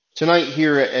Tonight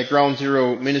here at Ground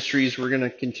Zero Ministries, we're going to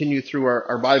continue through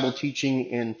our Bible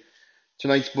teaching, and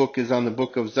tonight's book is on the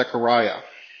book of Zechariah.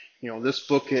 This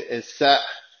book is set,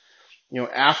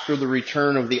 after the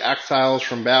return of the exiles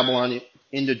from Babylon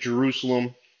into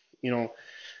Jerusalem.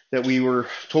 That we were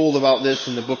told about this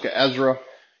in the book of Ezra.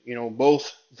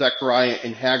 Both Zechariah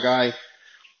and Haggai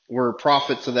were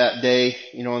prophets of that day,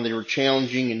 and they were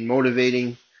challenging and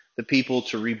motivating the people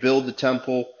to rebuild the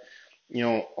temple.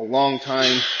 A long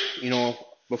time,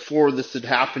 before this had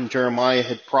happened, Jeremiah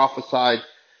had prophesied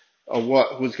of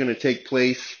what was going to take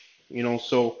place,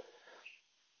 so,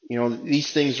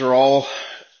 these things are all,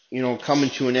 coming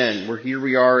to an end. Here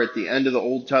we are at the end of the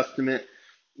Old Testament,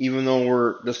 even though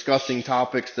we're discussing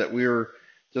topics that we were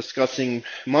discussing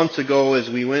months ago as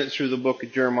we went through the book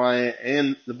of Jeremiah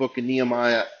and the book of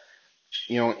Nehemiah,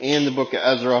 and the book of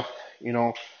Ezra,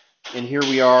 and here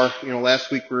we are, last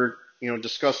week we were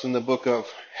discussing the book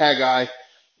of Haggai.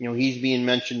 He's being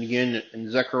mentioned again,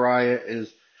 and Zechariah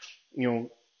is,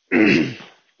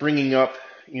 bringing up,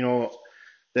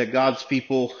 that God's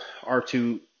people are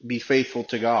to be faithful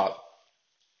to God.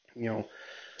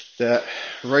 That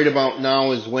right about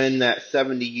now is when that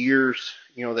 70 years,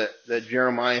 that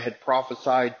Jeremiah had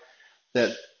prophesied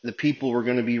that the people were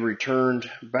going to be returned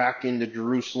back into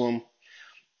Jerusalem,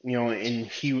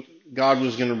 and God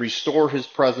was going to restore his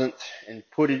presence and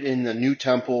put it in the new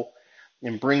temple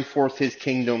and bring forth his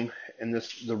kingdom, and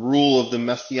the rule of the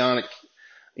messianic,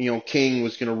 king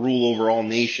was going to rule over all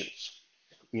nations.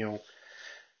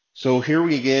 So here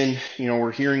we again,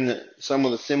 we're hearing that some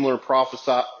of the similar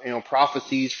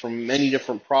prophecies from many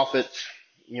different prophets,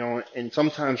 and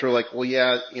sometimes we're like, well,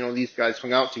 yeah, these guys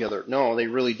hung out together. No, they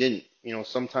really didn't.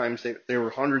 Sometimes they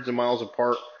were hundreds of miles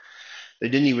apart. They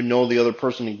didn't even know the other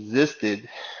person existed,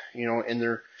 and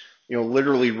they're,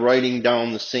 literally writing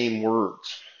down the same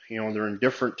words. They're in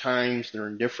different times, they're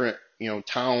in different,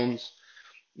 towns.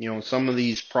 Some of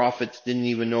these prophets didn't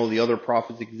even know the other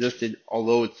prophets existed,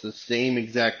 although it's the same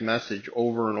exact message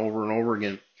over and over and over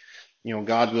again.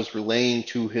 God was relaying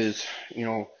to his,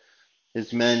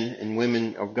 his men and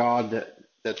women of God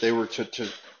that they were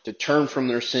to turn from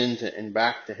their sins and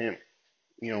back to him.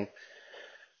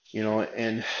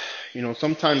 And,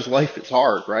 sometimes life is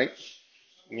hard, right?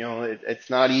 It's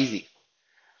not easy,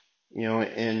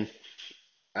 and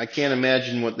I can't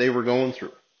imagine what they were going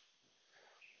through,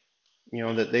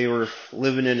 that they were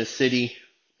living in a city,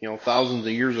 thousands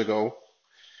of years ago,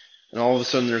 and all of a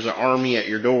sudden there's an army at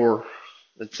your door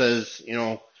that says,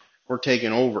 we're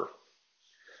taking over,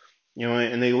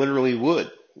 and they literally would,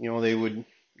 they would,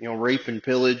 rape and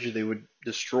pillage, they would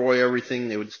destroy everything,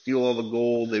 they would steal all the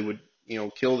gold, they would,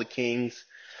 kill the kings,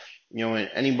 and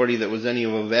anybody that was any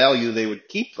of a value, they would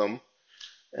keep them,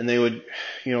 and they would,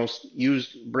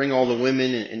 bring all the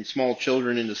women and small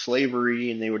children into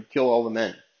slavery, and they would kill all the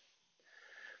men.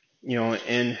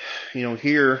 And,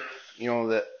 here,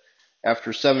 that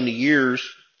after 70 years,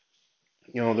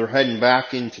 they're heading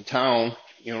back into town,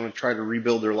 to try to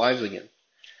rebuild their lives again.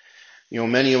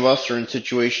 Many of us are in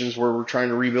situations where we're trying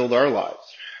to rebuild our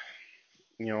lives,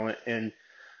 and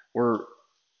we're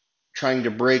trying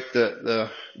to break the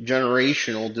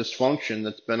generational dysfunction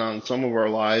that's been on some of our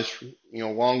lives,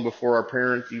 long before our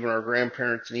parents, even our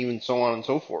grandparents, and even so on and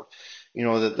so forth.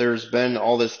 That there's been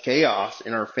all this chaos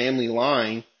in our family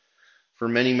line for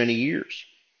many, many years.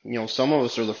 Some of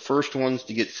us are the first ones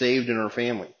to get saved in our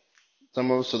family.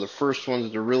 Some of us are the first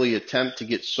ones to really attempt to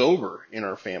get sober in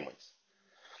our families.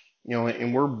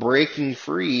 And we're breaking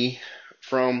free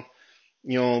from,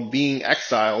 being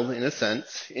exiled in a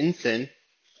sense, in sin,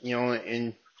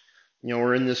 and,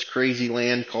 we're in this crazy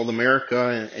land called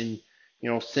America, and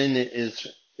sin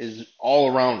is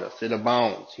all around us. It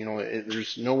abounds.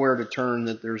 There's nowhere to turn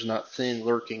that there's not sin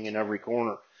lurking in every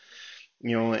corner.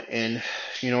 And,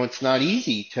 it's not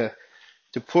easy to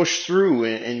push through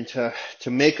and to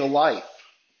make a life,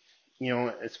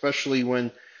 especially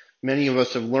when many of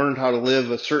us have learned how to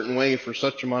live a certain way for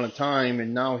such amount of time.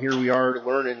 And now here we are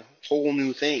learning whole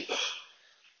new things,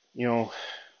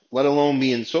 let alone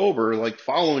being sober. Like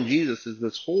following Jesus is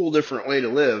this whole different way to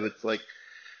live. It's like,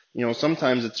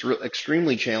 sometimes it's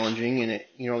extremely challenging, and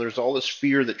there's all this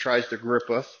fear that tries to grip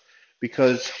us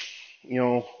because,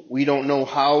 we don't know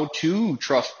how to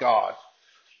trust God.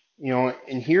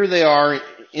 And here they are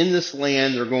in this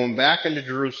land, they're going back into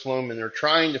Jerusalem and they're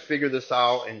trying to figure this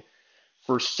out. And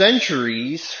for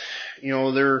centuries,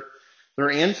 their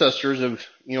ancestors have,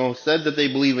 said that they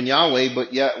believe in Yahweh,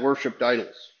 but yet worshiped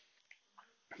idols.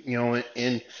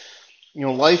 And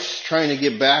life's trying to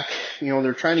get back,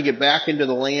 they're trying to get back into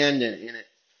the land,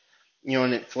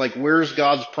 and it's like, where's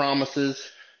God's promises?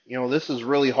 This is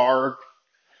really hard.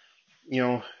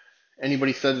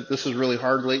 Anybody said that this is really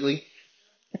hard lately?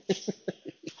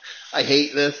 I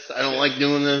hate this. I don't like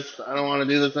doing this. I don't want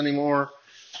to do this anymore.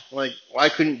 Like, why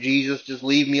couldn't Jesus just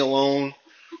leave me alone?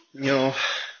 You know,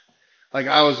 like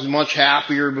I was much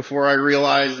happier before I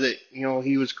realized that,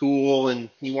 he was cool and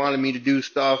he wanted me to do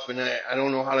stuff, and I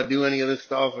don't know how to do any of this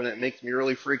stuff, and it makes me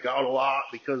really freak out a lot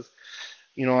because,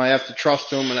 I have to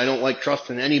trust him, and I don't like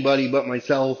trusting anybody but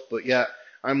myself, but yet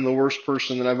I'm the worst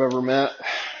person that I've ever met.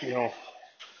 You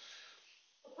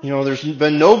there's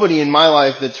been nobody in my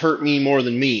life that's hurt me more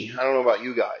than me. I don't know about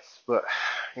you guys, but,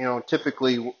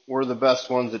 typically we're the best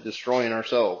ones at destroying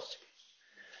ourselves.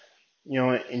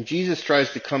 And Jesus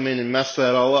tries to come in and mess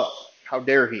that all up. How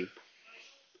dare he?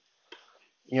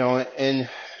 And,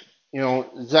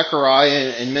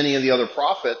 Zechariah and many of the other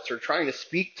prophets are trying to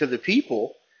speak to the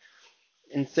people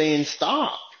and saying,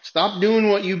 stop doing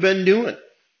what you've been doing.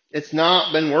 It's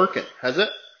not been working, has it?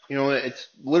 It's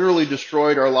literally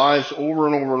destroyed our lives over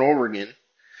and over and over again.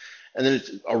 And then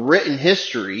it's a written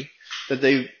history that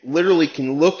they literally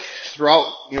can look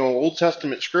throughout, Old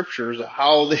Testament scriptures of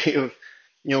how they have,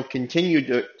 continued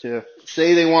to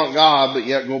say they want God, but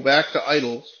yet go back to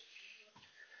idols.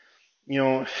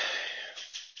 And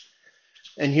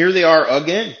here they are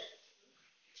again.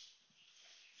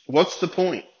 What's the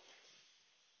point?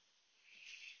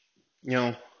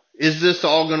 Is this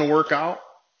all going to work out?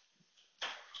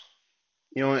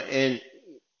 And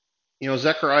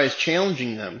Zechariah is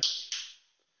challenging them.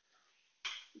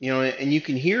 And you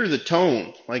can hear the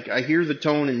tone. Like, I hear the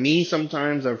tone in me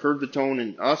sometimes. I've heard the tone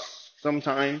in us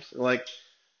sometimes. Like,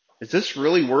 is this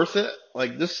really worth it?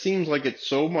 Like, this seems like it's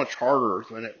so much harder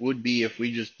than it would be if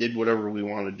we just did whatever we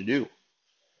wanted to do.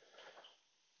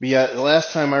 But yet, the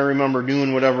last time I remember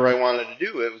doing whatever I wanted to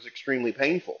do, it was extremely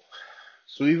painful.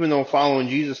 So even though following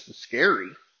Jesus is scary,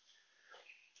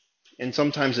 and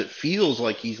sometimes it feels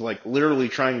like he's like literally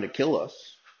trying to kill us,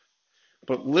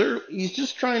 but literally he's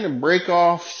just trying to break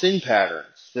off sin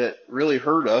patterns that really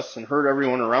hurt us and hurt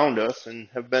everyone around us and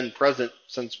have been present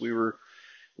since we were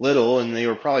little, and they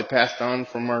were probably passed on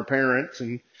from our parents,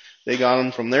 and they got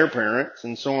them from their parents,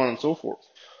 and so on and so forth.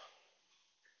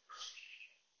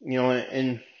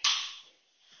 And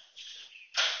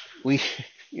we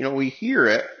hear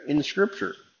it in the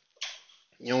scripture.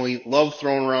 We love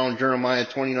throwing around Jeremiah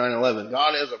 29:11.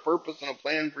 God has a purpose and a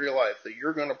plan for your life, that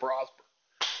you're going to prosper.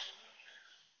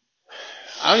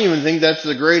 I don't even think that's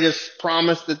the greatest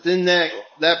promise that's in that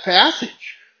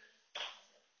passage.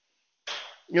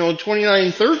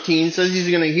 29:13 says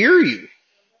he's going to hear you.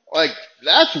 Like,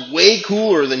 that's way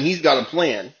cooler than he's got a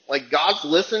plan. Like, God's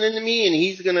listening to me and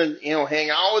he's going to, hang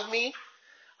out with me.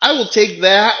 I will take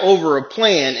that over a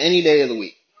plan any day of the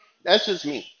week. That's just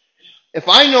me. If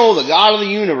I know the God of the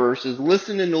universe is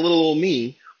listening to little old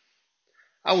me,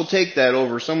 I will take that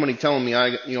over somebody telling me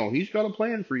he's got a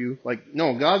plan for you. Like,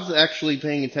 no, God's actually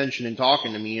paying attention and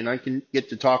talking to me, and I can get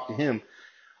to talk to him.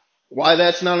 Why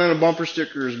that's not on a bumper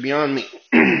sticker is beyond me.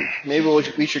 Maybe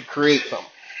we should create some.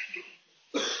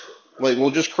 Like,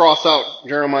 we'll just cross out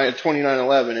Jeremiah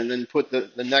 29:11 and then put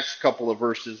the next couple of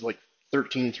verses, like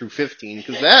 13 through 15,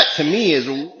 because that to me is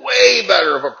way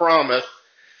better of a promise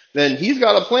than he's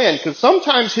got a plan, because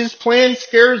sometimes his plan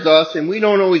scares us and we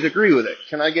don't always agree with it.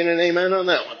 Can I get an amen on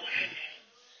that one?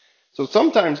 So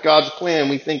sometimes God's plan,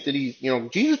 we think that he's,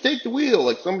 Jesus, take the wheel,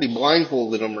 like somebody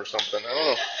blindfolded him or something. I don't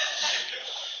know.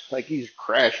 Like he's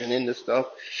crashing into stuff.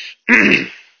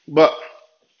 But,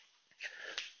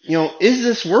 is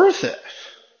this worth it?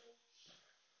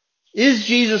 Is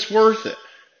Jesus worth it?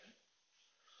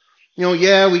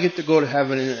 Yeah, we get to go to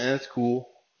heaven and that's cool.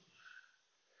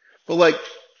 But like,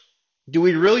 do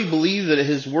we really believe that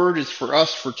his word is for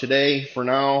us for today, for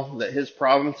now, that his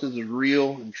promises are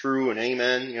real and true and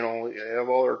amen? We have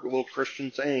all our little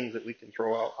Christian sayings that we can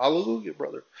throw out. Hallelujah,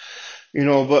 brother.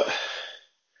 But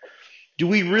do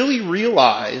we really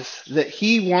realize that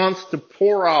he wants to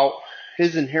pour out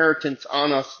his inheritance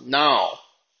on us now?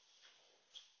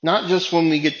 Not just when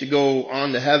we get to go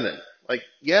on to heaven. Like,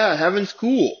 yeah, heaven's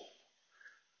cool.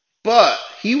 But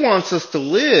he wants us to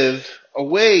live a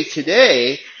way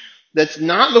today that's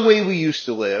not the way we used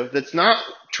to live, that's not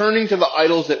turning to the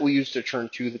idols that we used to turn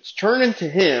to, that's turning to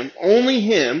him,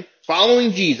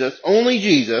 following Jesus, only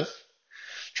Jesus,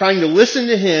 trying to listen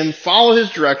to him, follow his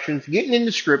directions, getting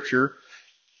into scripture,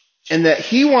 and that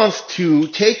he wants to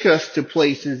take us to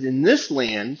places in this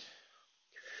land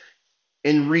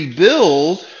and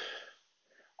rebuild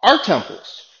our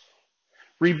temples,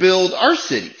 rebuild our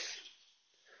cities.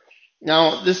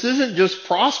 Now, this isn't just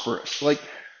prosperous. Like,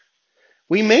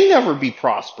 we may never be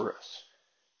prosperous.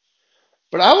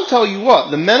 But I will tell you what,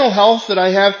 the mental health that I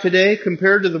have today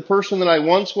compared to the person that I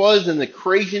once was and the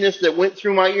craziness that went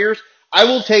through my ears, I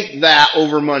will take that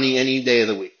over money any day of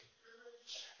the week.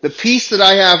 The peace that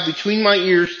I have between my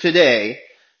ears today,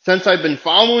 since I've been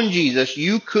following Jesus,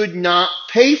 you could not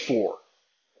pay for.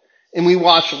 And we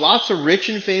watch lots of rich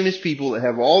and famous people that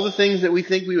have all the things that we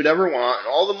think we would ever want and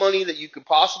all the money that you could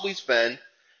possibly spend,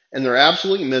 and they're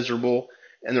absolutely miserable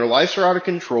and their lives are out of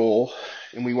control,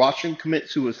 and we watch them commit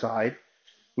suicide.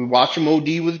 We watch them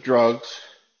OD with drugs.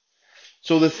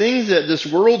 So the things that this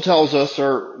world tells us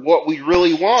are what we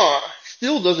really want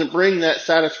still doesn't bring that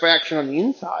satisfaction on the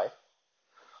inside.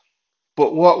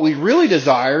 But what we really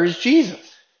desire is Jesus.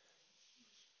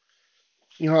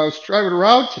 I was driving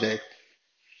around today,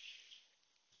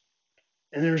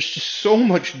 and there's just so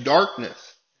much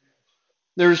darkness.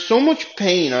 There's so much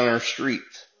pain on our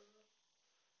streets.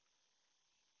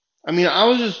 I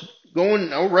was just going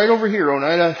right over here,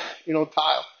 Oneida,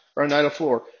 tile, or Oneida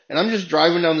floor. And I'm just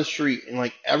driving down the street, and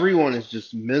like everyone is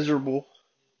just miserable.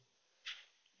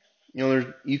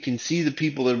 You can see the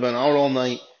people that have been out all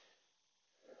night.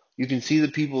 You can see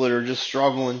the people that are just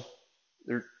struggling.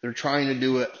 They're trying to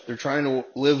do it. They're trying to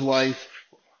live life.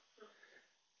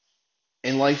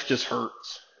 And life just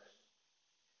hurts.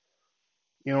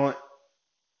 And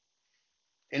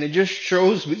it just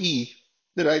shows me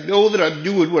that I know that I'm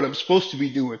doing what I'm supposed to be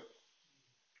doing.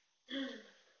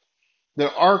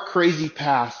 That our crazy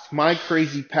past, my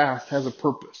crazy past, has a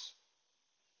purpose.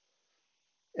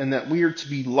 And that we are to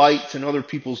be lights in other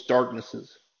people's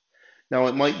darknesses. Now,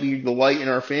 it might be the light in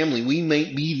our family. We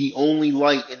might be the only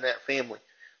light in that family.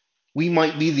 We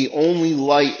might be the only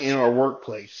light in our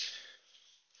workplace.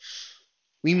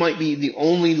 We might be the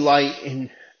only light in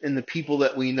the people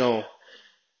that we know.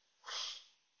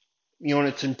 And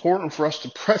it's important for us to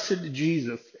press into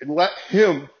Jesus and let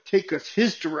Him take us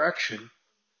His direction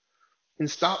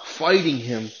and stop fighting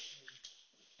Him.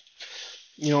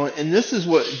 And this is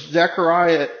what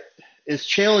Zechariah is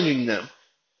challenging them.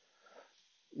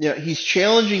 He's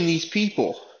challenging these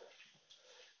people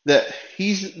that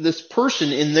he's this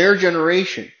person in their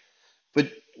generation.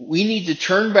 But we need to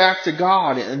turn back to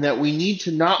God, and that we need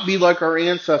to not be like our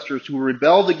ancestors who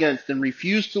rebelled against and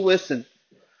refused to listen.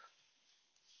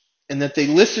 And that they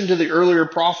listened to the earlier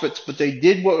prophets, but they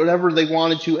did whatever they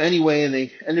wanted to anyway, and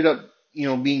they ended up,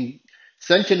 being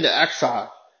sent into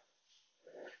exile.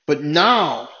 But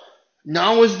now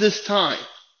is this time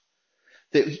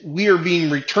that we are being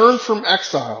returned from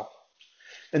exile,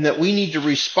 and that we need to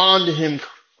respond to Him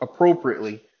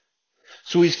appropriately.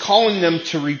 So He's calling them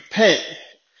to repent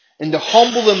and to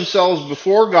humble themselves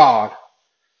before God.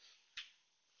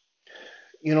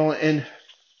 And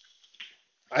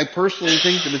I personally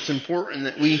think that it's important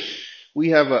that we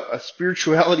have a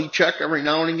spirituality check every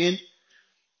now and again,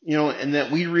 and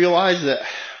that we realize that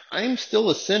I am still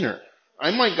a sinner. I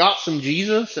might got some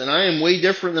Jesus, and I am way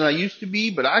different than I used to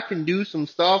be, but I can do some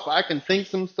stuff, I can think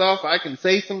some stuff, I can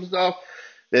say some stuff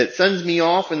that sends me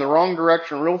off in the wrong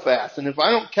direction real fast. And if I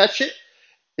don't catch it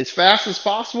as fast as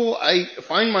possible, I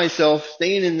find myself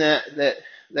staying in that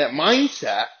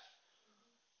mindset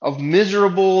of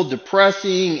miserable,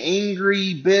 depressing,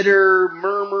 angry, bitter,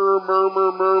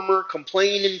 murmur,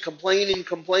 complaining.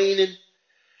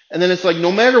 And then it's like,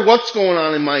 no matter what's going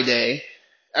on in my day,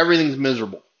 everything's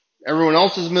miserable. Everyone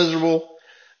else is miserable,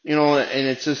 and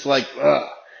it's just like,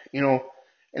 and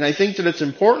I think that it's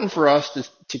important for us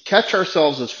to catch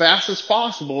ourselves as fast as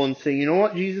possible and say, you know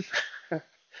what, Jesus,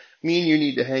 me and you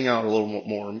need to hang out a little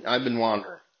more. I've been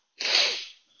wandering.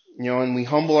 And we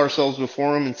humble ourselves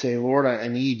before Him and say, Lord, I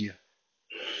need you.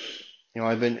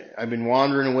 I've been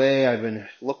wandering away. I've been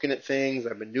looking at things.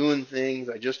 I've been doing things.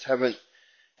 I just haven't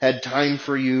had time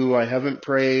for you. I haven't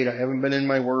prayed. I haven't been in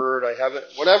my word. I haven't,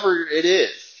 whatever it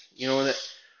is,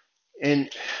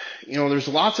 there's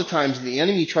lots of times the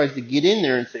enemy tries to get in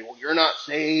there and say, well, you're not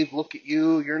saved. Look at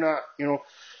you. You're not,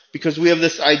 because we have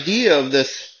this idea of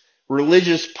this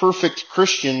religious, perfect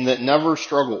Christian that never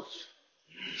struggles.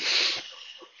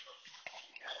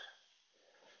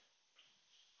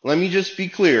 Let me just be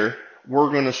clear.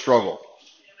 We're going to struggle.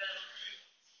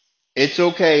 It's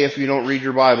okay if you don't read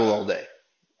your Bible all day,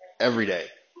 every day,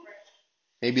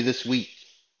 maybe this week.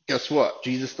 Guess what?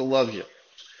 Jesus still loves you.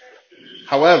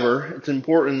 However, it's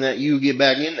important that you get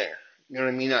back in there. You know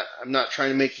what I mean? I'm not trying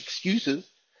to make excuses,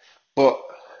 but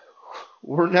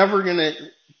we're never going to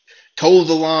toe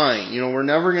the line. We're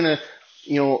never going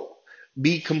to,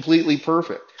 be completely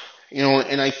perfect.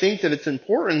 And I think that it's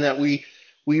important that we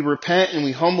repent and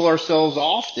we humble ourselves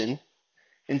often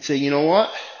and say, you know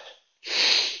what?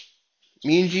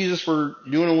 Me and Jesus were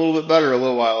doing a little bit better a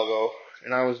little while ago,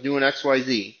 and I was doing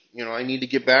XYZ. I need to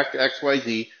get back to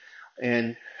XYZ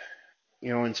and,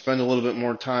 and spend a little bit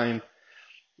more time,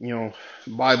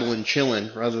 Bible and chilling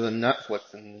rather than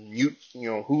Netflix and,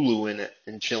 Hulu in it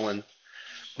and chilling.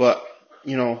 But,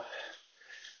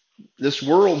 this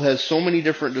world has so many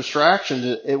different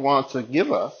distractions it wants to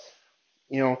give us,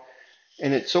 and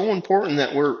it's so important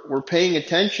that we're paying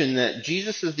attention that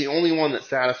Jesus is the only one that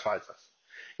satisfies us.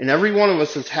 And every one of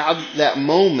us has had that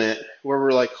moment where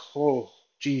we're like, oh,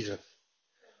 Jesus.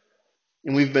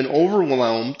 And we've been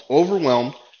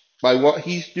overwhelmed by what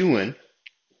he's doing.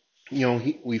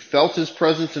 We felt his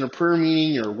presence in a prayer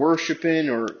meeting or worshiping,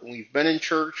 or we've been in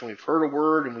church and we've heard a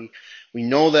word and we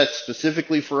know that's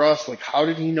specifically for us. Like, how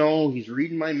did he know? He's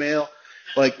reading my mail.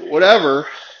 Like, whatever,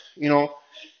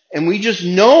 and we just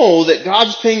know that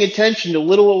God's paying attention to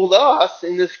little old us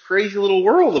in this crazy little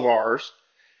world of ours.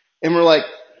 And we're like,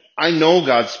 I know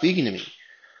God's speaking to me.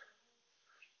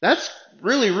 That's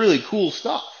really, really cool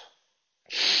stuff.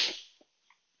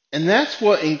 And that's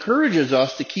what encourages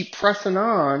us to keep pressing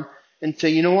on and say,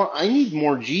 you know what, I need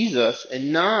more Jesus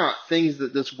and not things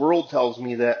that this world tells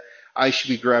me that I should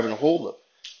be grabbing a hold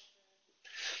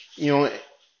of.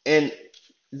 And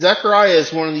Zechariah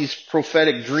is one of these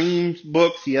prophetic dreams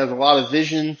books. He has a lot of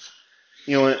visions,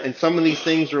 and some of these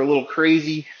things are a little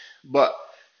crazy, but,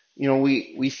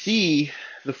 we see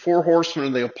the four horsemen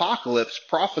of the apocalypse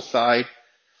prophesied,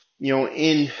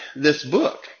 in this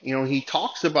book. He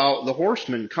talks about the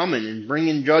horsemen coming and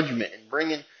bringing judgment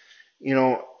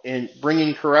and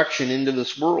bringing correction into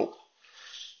this world.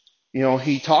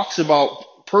 He talks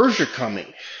about Persia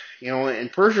coming,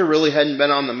 and Persia really hadn't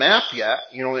been on the map yet.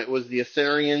 It was the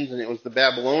Assyrians and it was the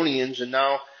Babylonians, and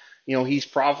now, he's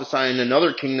prophesying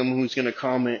another kingdom who's going to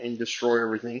come and destroy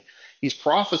everything. He's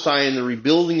prophesying the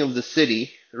rebuilding of the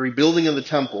city, the rebuilding of the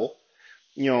temple,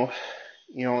 and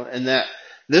that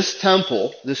this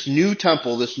temple, this new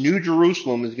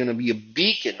Jerusalem is going to be a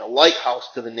beacon, a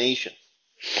lighthouse to the nations.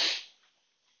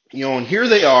 And here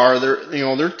they are.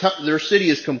 Their city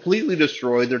is completely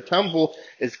destroyed. Their temple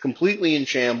is completely in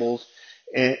shambles,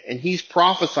 and he's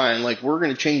prophesying like we're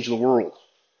going to change the world.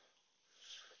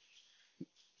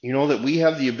 That we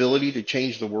have the ability to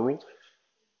change the world.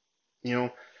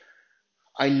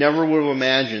 I never would have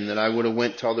imagined that I would have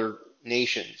went to other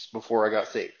nations before I got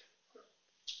saved.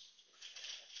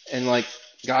 And like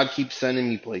God keeps sending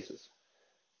me places.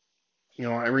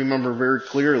 I remember very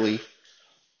clearly.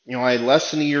 I had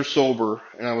less than a year sober,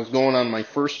 and I was going on my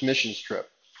first missions trip.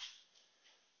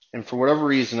 And for whatever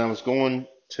reason, I was going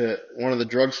to one of the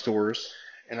drugstores,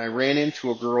 and I ran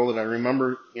into a girl that I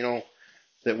remember,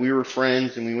 that we were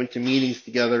friends, and we went to meetings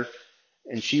together.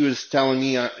 And she was telling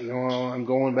me, I'm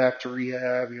going back to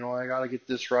rehab, I got to get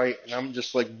this right. And I'm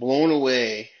just like blown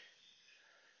away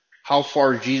how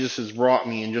far Jesus has brought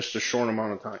me in just a short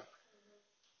amount of time.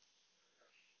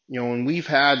 When we've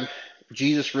had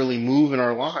Jesus really move in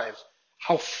our lives,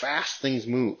 how fast things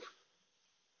move.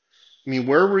 I mean,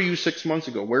 where were you 6 months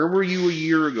ago? Where were you a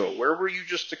year ago? Where were you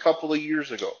just a couple of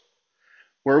years ago?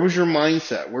 Where was your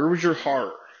mindset? Where was your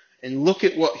heart? And look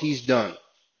at what he's done.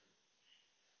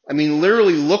 I mean,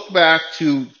 literally look back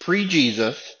to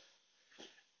pre-Jesus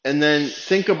and then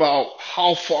think about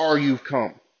how far you've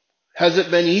come. Has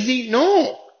it been easy?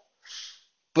 No.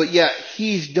 But yet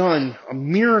he's done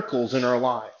miracles in our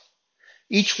lives.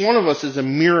 Each one of us is a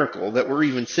miracle that we're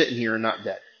even sitting here and not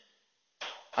dead.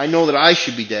 I know that I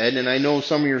should be dead, and I know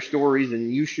some of your stories,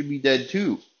 and you should be dead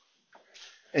too.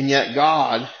 And yet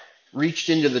God reached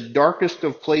into the darkest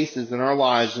of places in our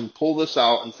lives and pulled us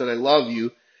out and said, I love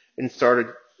you, and started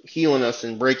healing us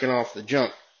and breaking off the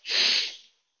junk.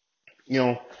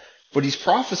 But he's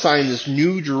prophesying this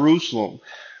new Jerusalem,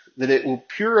 that it will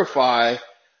purify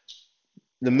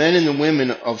the men and the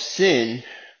women of sin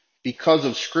because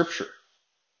of Scripture.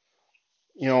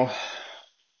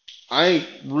 I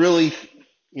really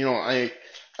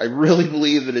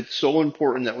believe that it's so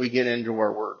important that we get into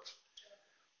our words.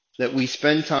 That we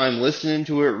spend time listening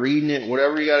to it, reading it,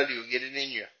 whatever you gotta do, get it in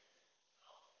you.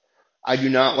 I do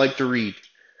not like to read.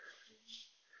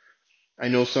 I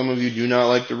know some of you do not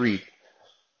like to read.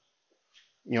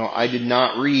 I did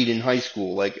not read in high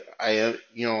school. Like, I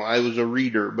was a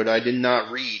reader, but I did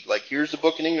not read. Like, here's a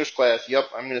book in English class. Yep,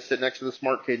 I'm gonna sit next to the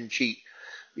smart kid and cheat.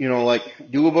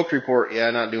 Do a book report. Yeah,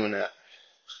 not doing that.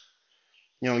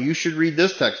 You should read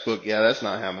this textbook. Yeah, that's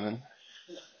not happening.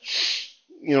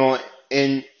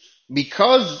 And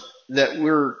because that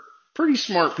we're pretty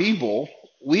smart people,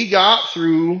 we got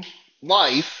through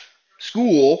life,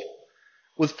 school,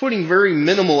 with putting very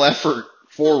minimal effort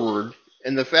forward.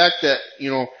 And the fact that,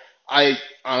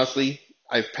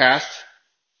 I've passed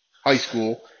high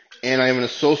school and I have an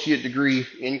associate degree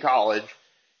in college,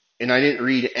 and I didn't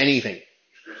read anything.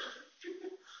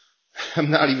 I'm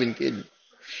not even kidding.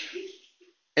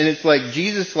 And it's like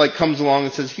Jesus like comes along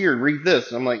and says, "Here, read this."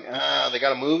 And I'm like, they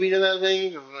got a movie to that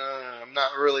thing? I'm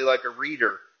not really like a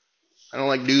reader. I don't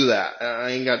like do that. I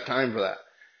ain't got time for that.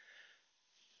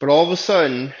 But all of a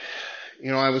sudden,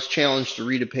 I was challenged to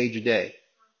read a page a day.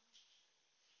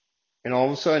 And all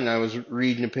of a sudden I was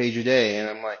reading a page a day and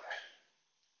I'm like,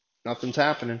 nothing's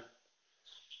happening.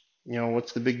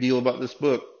 What's the big deal about this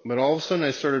book? But all of a sudden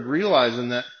I started realizing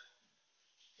that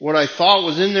what I thought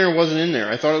was in there wasn't in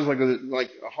there. I thought it was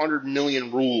like 100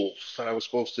 million rules that I was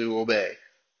supposed to obey.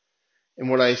 And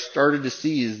what I started to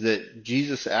see is that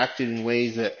Jesus acted in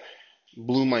ways that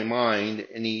blew my mind,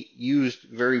 and he used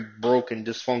very broken,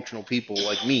 dysfunctional people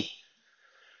like me.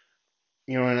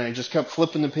 And I just kept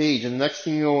flipping the page, and the next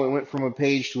thing you know, it went from a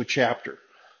page to a chapter.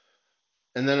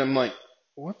 And then I'm like,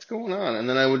 what's going on? And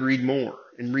then I would read more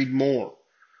and read more.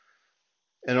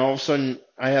 And all of a sudden,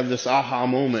 I have this aha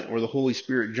moment where the Holy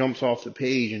Spirit jumps off the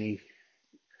page and he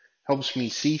helps me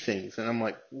see things. And I'm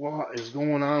like, what is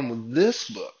going on with this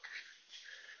book?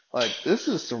 Like, this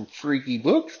is some freaky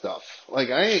book stuff. Like,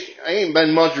 I ain't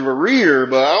been much of a reader,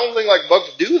 but I don't think like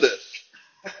books do this.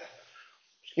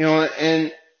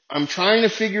 And I'm trying to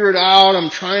figure it out. I'm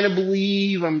trying to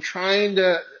believe. I'm trying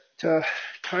to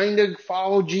kind of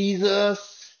follow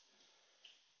Jesus.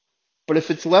 But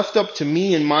if it's left up to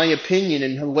me and my opinion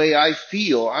and the way I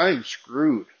feel, I'm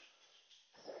screwed.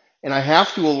 And I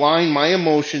have to align my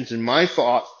emotions and my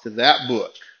thoughts to that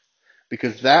book,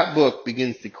 because that book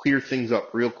begins to clear things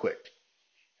up real quick.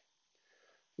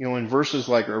 In verses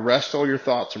like arrest all your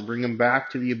thoughts and bring them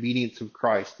back to the obedience of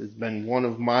Christ has been one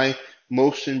of my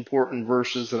most important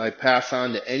verses that I pass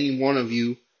on to any one of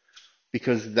you,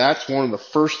 because that's one of the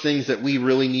first things that we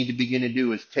really need to begin to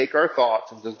do is take our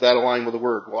thoughts and does that align with the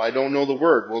Word? Well, I don't know the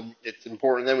Word. Well, it's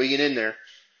important that we get in there.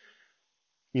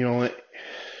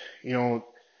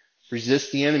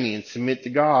 Resist the enemy and submit to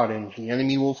God, and the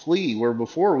enemy will flee. Where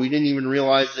before we didn't even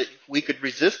realize that we could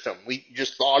resist him. We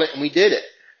just thought it and we did it.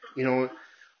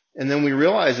 And then we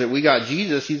realized that we got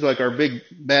Jesus. He's like our big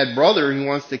bad brother. He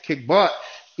wants to kick butt,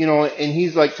 and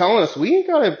he's like telling us we ain't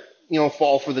got to,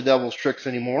 fall for the devil's tricks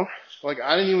anymore. Like,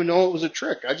 I didn't even know it was a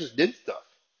trick. I just did stuff.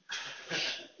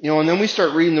 And then we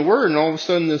start reading the Word, and all of a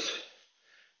sudden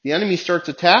the enemy starts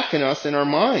attacking us in our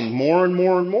mind more and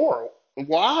more and more.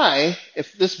 Why,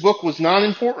 if this book was not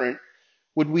important,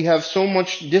 would we have so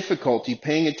much difficulty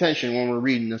paying attention when we're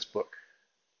reading this book?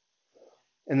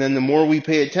 And then the more we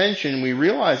pay attention, we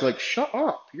realize, like, shut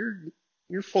up.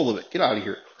 You're full of it. Get out of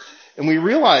here. And we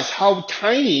realize how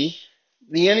tiny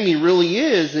the enemy really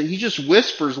is, that he just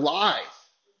whispers lies.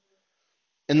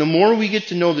 And the more we get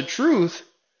to know the truth,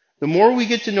 the more we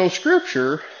get to know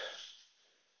Scripture,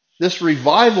 this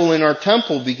revival in our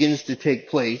temple begins to take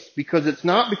place, because it's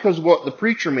not because what the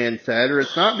preacher man said, or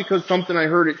it's not because something I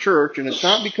heard at church, and it's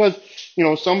not because,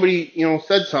 somebody,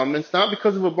 said something. It's not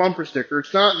because of a bumper sticker.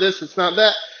 It's not this. It's not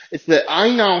that. It's that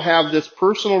I now have this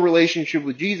personal relationship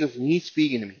with Jesus, and he's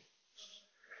speaking to me.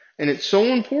 And it's so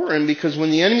important, because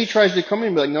when the enemy tries to come in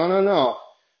and be like, no, no, no.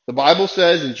 The Bible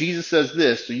says and Jesus says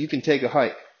this, so you can take a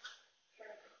hike.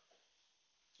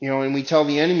 And we tell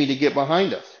the enemy to get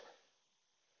behind us.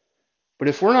 But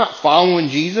if we're not following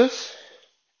Jesus,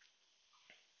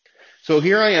 so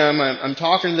here I am, I'm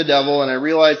talking to the devil, and I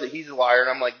realize that he's a liar,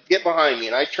 and I'm like, get behind me,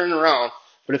 and I turn around.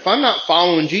 But if I'm not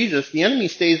following Jesus, the enemy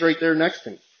stays right there next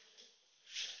to me.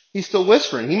 He's still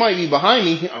whispering. He might be behind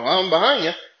me. Oh, I'm behind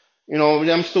you. But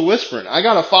I'm still whispering. I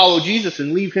gotta follow Jesus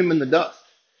and leave him in the dust.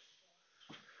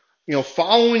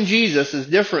 Following Jesus is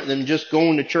different than just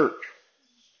going to church.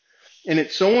 And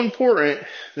it's so important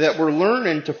that we're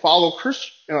learning to follow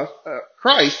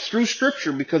Christ through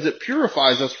Scripture, because it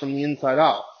purifies us from the inside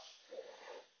out.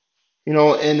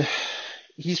 And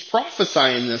he's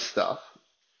prophesying this stuff.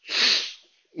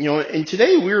 And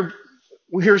today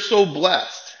we're so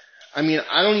blessed. I mean,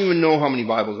 I don't even know how many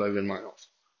Bibles I have in my house.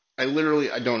 I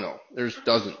don't know. There's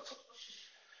dozens.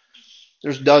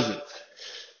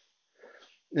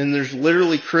 And there's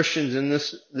literally Christians in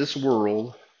this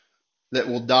world that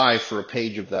will die for a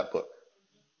page of that book.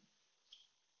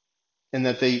 And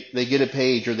that they get a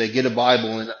page, or they get a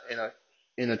Bible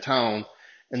in a town,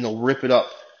 and they'll rip it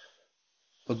up.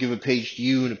 They'll give a page to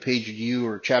you and a page to you,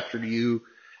 or a chapter to you.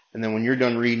 And then when you're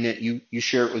done reading it, you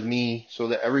share it with me, so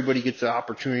that everybody gets the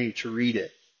opportunity to read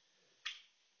it.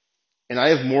 And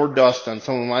I have more dust on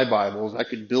some of my Bibles. I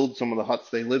could build some of the huts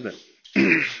they live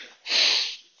in.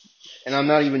 And I'm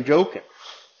not even joking.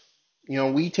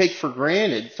 We take for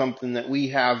granted something that we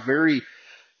have very,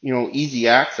 easy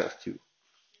access to.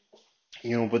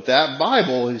 But that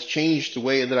Bible has changed the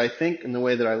way that I think and the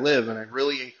way that I live, and I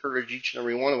really encourage each and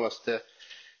every one of us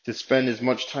to spend as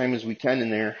much time as we can in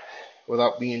there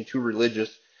without being too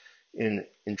religious in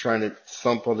trying to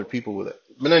thump other people with it.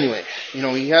 But anyway,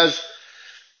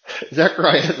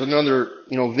 Zechariah has another,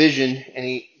 vision, and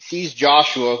he sees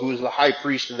Joshua, who is the high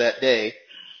priest of that day,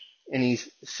 and he's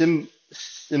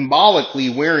symbolically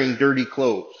wearing dirty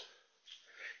clothes.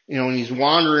 And he's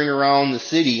wandering around the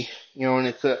city,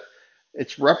 and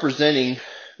it's representing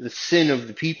the sin of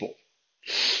the people.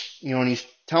 And he's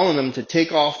telling them to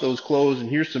take off those clothes, and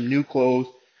here's some new clothes.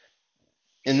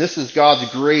 And this is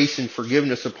God's grace and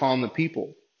forgiveness upon the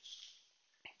people.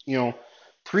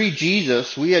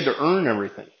 Pre-Jesus, we had to earn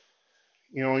everything.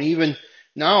 And even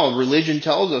now, religion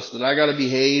tells us that I got to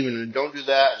behave and don't do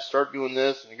that and start doing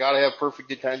this and I got to have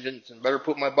perfect attendance and better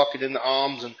put my bucket in the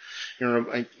alms and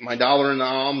my dollar in the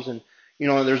alms and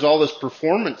there's all this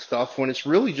performance stuff when it's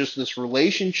really just this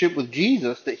relationship with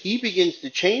Jesus that he begins to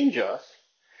change us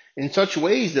in such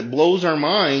ways that blows our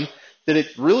mind that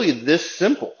it's really this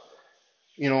simple.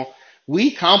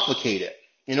 We complicate it,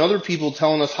 and other people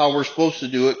telling us how we're supposed to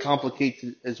do it complicates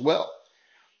it as well.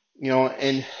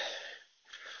 And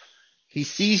he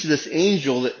sees this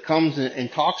angel that comes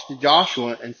and talks to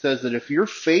Joshua and says that if you're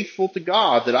faithful to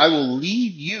God, that I will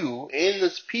lead you and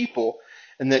this people,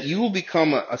 and that you will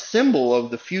become a symbol of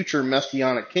the future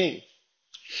messianic king.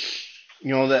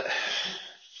 Do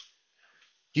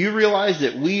you realize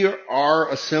that we are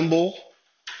a symbol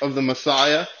of the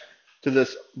Messiah to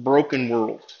this broken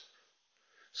world?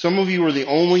 Some of you are the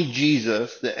only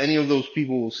Jesus that any of those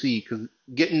people will see, because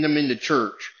getting them into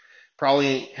church probably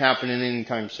ain't happening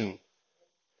anytime soon.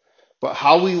 But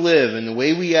how we live and the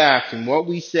way we act and what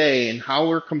we say and how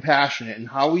we're compassionate and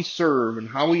how we serve and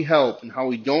how we help and how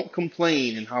we don't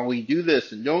complain and how we do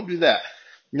this and don't do that.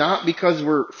 Not because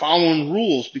we're following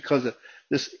rules, because of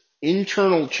this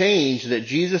internal change that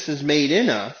Jesus has made in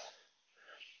us,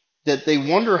 that they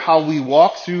wonder how we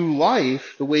walk through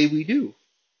life the way we do.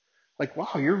 Like, wow,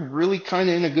 you're really kind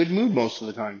of in a good mood most of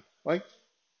the time. Like,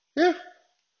 yeah.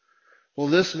 Well,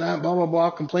 this and that, blah, blah, blah,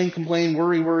 complain,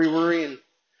 worry. And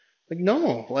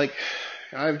no,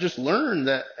 I've just learned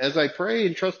that as I pray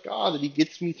and trust God that he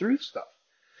gets me through stuff.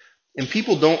 And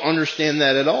people don't understand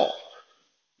that at all.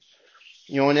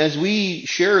 And as we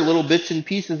share little bits and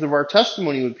pieces of our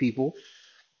testimony with people,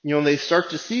 they start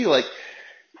to see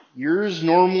you're as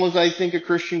normal as I think a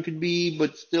Christian could be,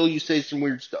 but still you say some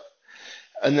weird stuff.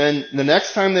 And then the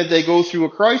next time that they go through a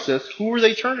crisis, who are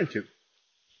they turning to?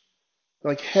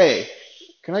 Like, hey,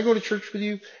 can I go to church with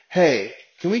you? Hey,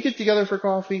 can we get together for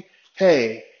coffee?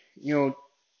 Hey, can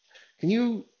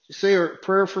you say a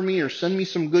prayer for me or send me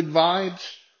some good vibes?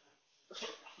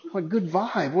 What good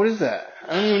vibe? What is that?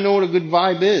 I don't even know what a good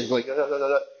vibe is.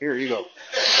 Here you go.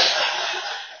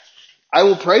 I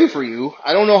will pray for you.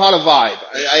 I don't know how to vibe.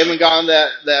 I haven't gotten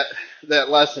that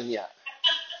lesson yet.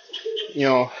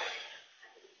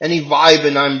 Any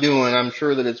vibing I'm doing, I'm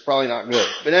sure that it's probably not good.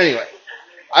 But anyway,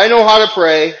 I know how to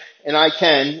pray, and I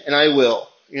can, and I will.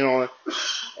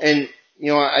 And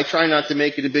I try not to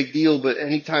make it a big deal, but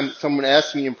anytime someone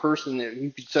asks me in person that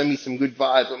you could send me some good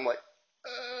vibes, I'm like,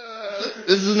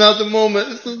 this is not the moment.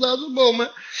 This is not the moment.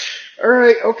 All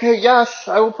right, okay, yes,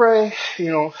 I will pray.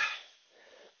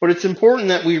 But it's important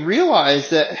that we realize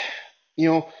that,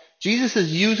 Jesus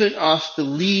is using us to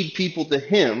lead people to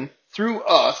him through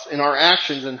us in our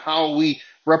actions and how we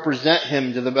represent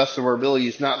him to the best of our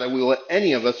abilities. Not that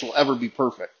any of us will ever be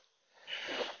perfect.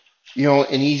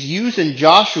 And he's using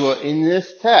Joshua in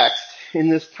this text, in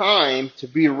this time, to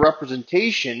be a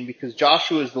representation, because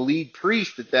Joshua is the lead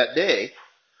priest at that day.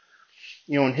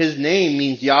 And his name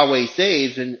means Yahweh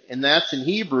saves, and that's in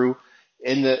Hebrew.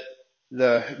 And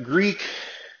the Greek,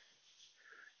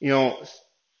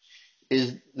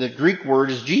 is the Greek word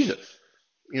is Jesus.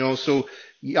 So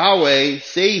Yahweh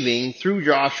saving through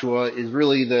Joshua is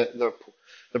really the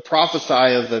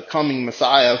prophesy of the coming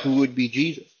Messiah, who would be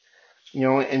Jesus.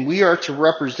 And we are to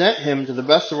represent him to the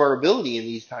best of our ability in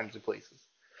these times and places.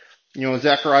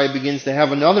 Zechariah begins to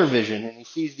have another vision, and he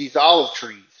sees these olive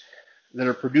trees that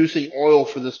are producing oil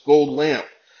for this gold lamp.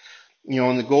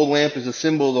 And the gold lamp is a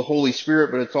symbol of the Holy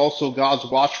Spirit, but it's also God's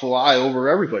watchful eye over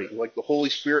everybody. Like the Holy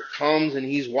Spirit comes and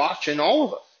he's watching all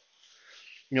of us.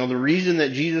 The reason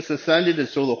that Jesus ascended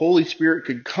is so the Holy Spirit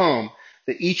could come,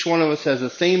 that each one of us has the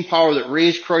same power that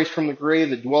raised Christ from the grave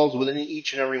that dwells within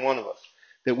each and every one of us.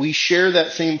 That we share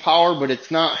that same power, but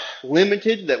it's not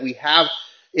limited, that we have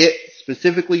it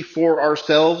specifically for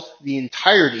ourselves, the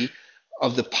entirety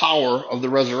of the power of the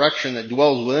resurrection that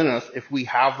dwells within us if we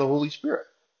have the Holy Spirit.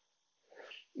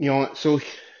 So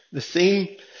the same,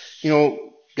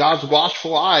 God's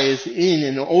watchful eye is in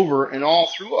and over and all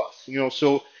through us.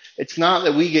 So it's not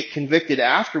that we get convicted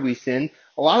after we sin.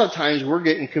 A lot of times we're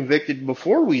getting convicted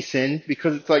before we sin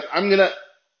because it's like, no,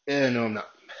 I'm not.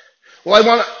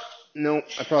 Well, no,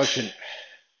 I probably shouldn't.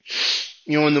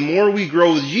 And the more we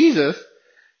grow with Jesus,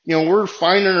 we're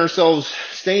finding ourselves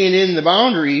staying in the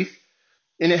boundaries,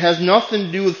 and it has nothing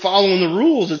to do with following the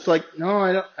rules. It's like,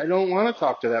 no, I don't want to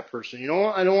talk to that person. You know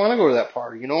what? I don't want to go to that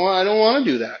party. You know what? I don't want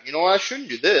to do that. You know what? I shouldn't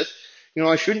do this.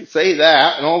 I shouldn't say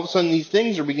that. And all of a sudden these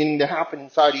things are beginning to happen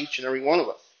inside each and every one of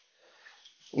us.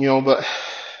 But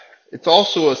it's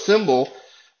also a symbol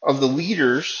of the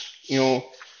leaders,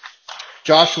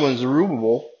 Joshua and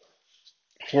Zerubbabel,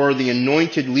 for the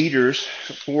anointed leaders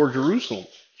for Jerusalem.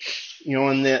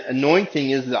 And the anointing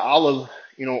is the olive,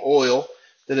 oil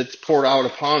that it's poured out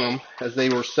upon them as they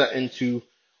were set into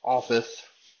office.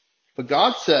 But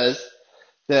God says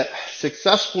that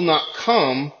success will not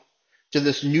come to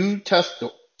this new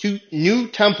temple,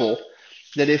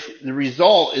 that if the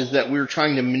result is that we're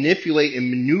trying to manipulate and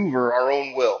maneuver our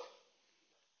own will.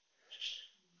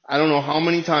 I don't know how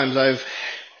many times I've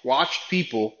watched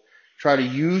people try to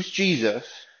use Jesus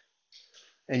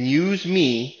and use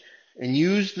me and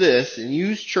use this and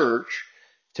use church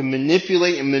to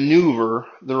manipulate and maneuver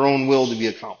their own will to be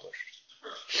accomplished.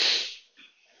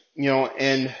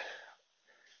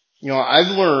 I've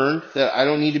learned that I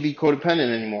don't need to be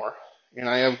codependent anymore, and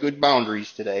I have good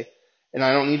boundaries today, and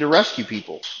I don't need to rescue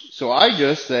people. So I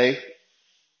just say,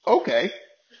 okay,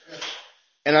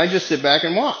 and I just sit back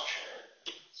and watch.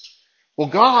 Well,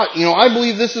 God, I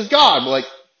believe this is God. Like,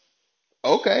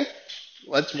 okay,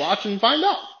 let's watch and find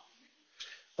out.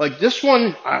 Like this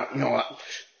one,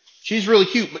 she's really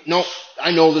cute, but no,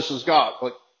 I know this is God.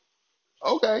 Like,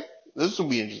 okay, this will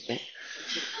be interesting.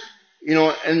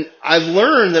 And I've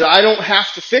learned that I don't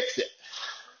have to fix it.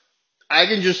 I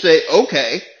can just say,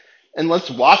 okay, and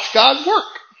let's watch God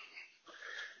work.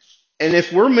 And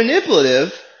if we're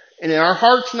manipulative and our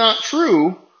heart's not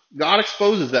true, God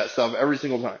exposes that stuff every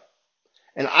single time.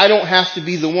 And I don't have to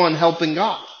be the one helping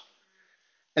God.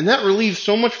 And that relieves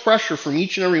so much pressure from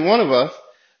each and every one of us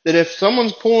that if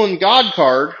someone's pulling God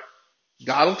card,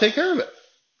 God will take care of it.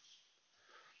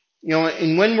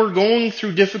 And when we're going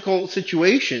through difficult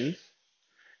situations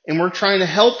and we're trying to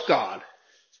help God,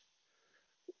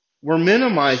 we're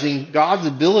minimizing God's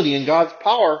ability and God's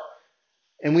power,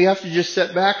 and we have to just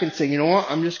sit back and say, you know what,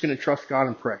 I'm just going to trust God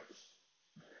and pray.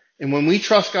 And when we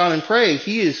trust God and pray,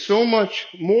 He is so much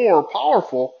more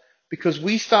powerful because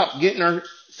we stop getting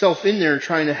ourselves in there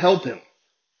trying to help Him.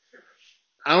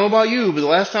 I don't know about you, but the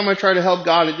last time I tried to help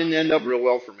God, it didn't end up real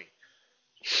well for me.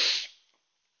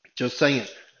 Just saying.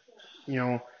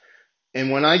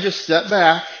 And when I just step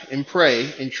back and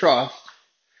pray and trust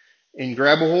and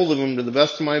grab a hold of Him to the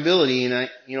best of my ability and I,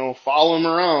 follow Him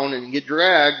around and get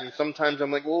dragged, and sometimes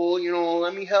I'm like, well,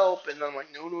 let me help. And I'm like,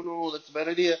 no, that's a bad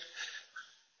idea.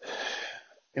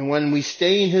 And when we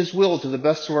stay in His will to the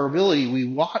best of our ability, we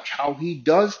watch how He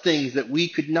does things that we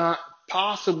could not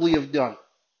possibly have done.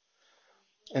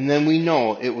 And then we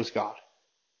know it was God.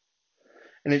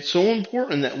 And it's so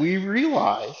important that we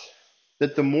realize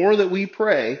that the more that we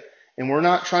pray and we're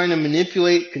not trying to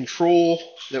manipulate, control,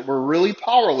 that we're really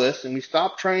powerless and we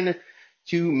stop trying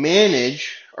to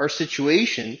manage our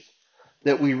situations,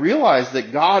 that we realize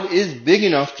that God is big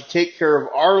enough to take care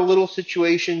of our little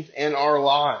situations and our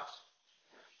lives.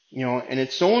 And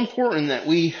it's so important that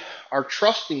we are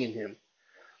trusting in Him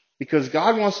because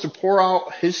God wants to pour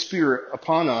out His Spirit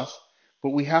upon us, but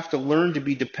we have to learn to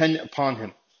be dependent upon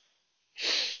Him.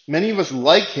 Many of us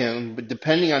like Him, but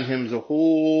depending on Him is a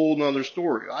whole nother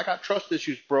story. I got trust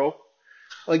issues, bro.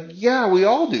 Like, yeah, we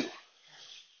all do.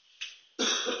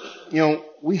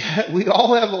 We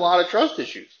all have a lot of trust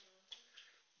issues.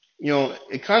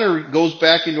 It kind of goes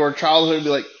back into our childhood and be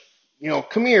like,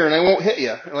 come here and I won't hit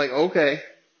you. I'm like, okay.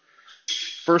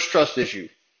 First trust issue.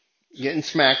 Getting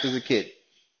smacked as a kid.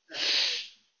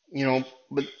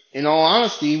 But in all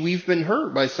honesty, we've been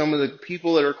hurt by some of the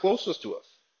people that are closest to us.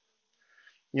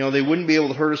 They wouldn't be able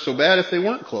to hurt us so bad if they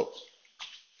weren't close.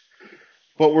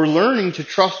 But we're learning to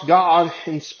trust God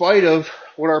in spite of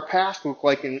what our past looked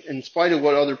like and in spite of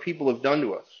what other people have done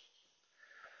to us.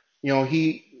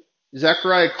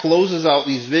 Zechariah closes out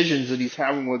these visions that he's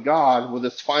having with God with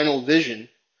this final vision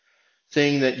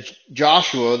saying that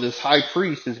Joshua, this high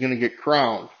priest, is going to get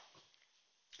crowned.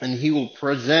 And he will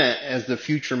present as the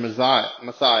future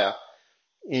Messiah,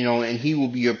 and he will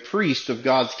be a priest of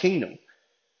God's kingdom.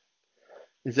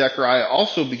 And Zechariah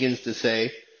also begins to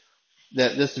say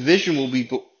that this vision will be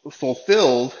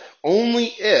fulfilled only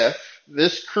if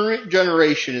this current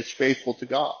generation is faithful to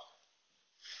God.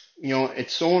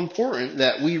 It's so important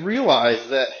that we realize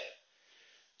that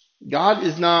God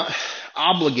is not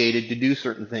obligated to do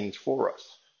certain things for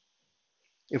us.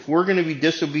 If we're going to be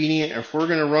disobedient, if we're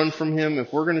going to run from Him,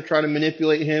 if we're going to try to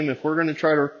manipulate Him, if we're going to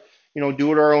try to,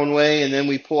 do it our own way, and then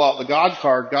we pull out the God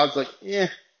card, God's like,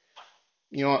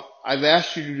 I've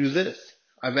asked you to do this.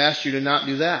 I've asked you to not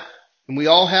do that. And we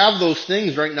all have those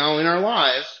things right now in our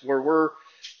lives where we're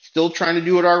still trying to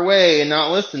do it our way and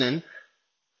not listening.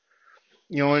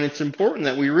 And it's important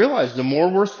that we realize the more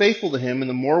we're faithful to Him and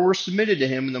the more we're submitted to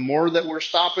Him and the more that we're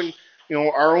stopping,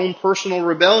 our own personal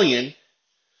rebellion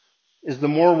is the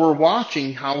more we're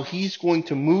watching how He's going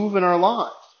to move in our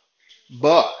lives.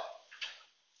 But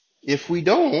if we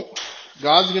don't,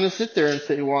 God's going to sit there and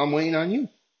say, well, I'm waiting on you.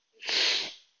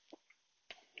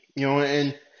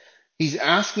 And He's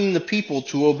asking the people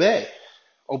to obey.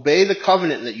 Obey the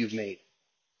covenant that you've made.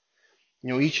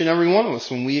 Each and every one of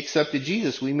us, when we accepted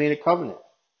Jesus, we made a covenant.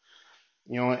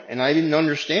 And I didn't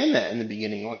understand that in the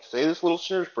beginning. Like, say this little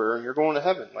sinner's prayer and you're going to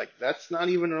heaven. Like, that's not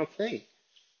even a thing.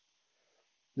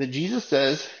 That Jesus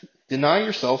says, deny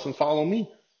yourself and follow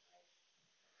me.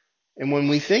 And when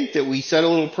we think that we said a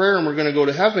little prayer and we're going to go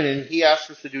to heaven and He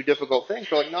asks us to do difficult things,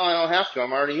 we're like, no, I don't have to.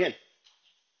 I'm already in.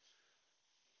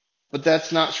 But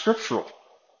that's not scriptural.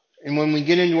 And when we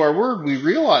get into our word, we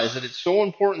realize that it's so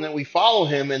important that we follow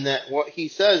Him and that what He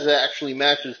says actually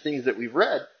matches things that we've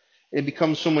read. It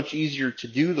becomes so much easier to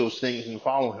do those things and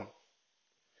follow Him.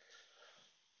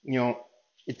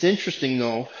 It's interesting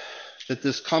though that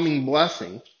this coming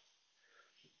blessing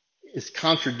is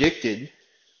contradicted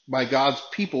by God's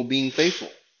people being faithful.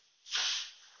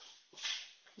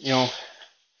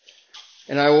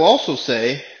 And I will also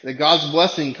say that God's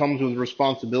blessing comes with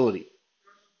responsibility.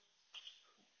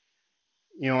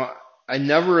 I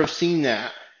never have seen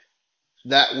that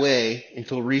way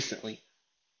until recently.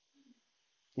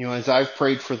 As I've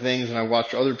prayed for things and I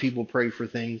watch other people pray for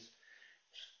things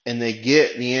and they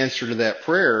get the answer to that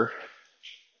prayer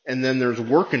and then there's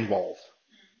work involved.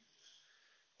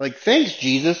 Like, thanks,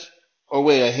 Jesus. Oh,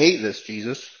 wait, I hate this,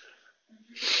 Jesus.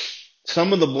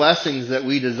 Some of the blessings that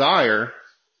we desire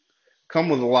come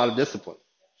with a lot of discipline.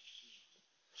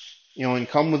 And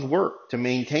come with work to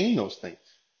maintain those things.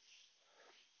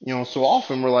 So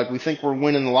often we're like, we think we're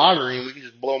winning the lottery and we can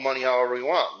just blow money however we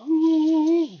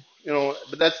want.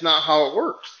 But that's not how it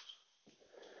works.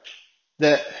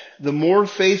 That the more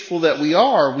faithful that we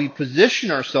are, we position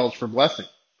ourselves for blessing.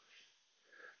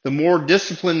 The more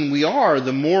disciplined we are,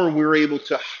 the more we're able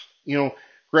to,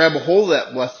 grab a hold of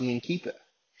that blessing and keep it.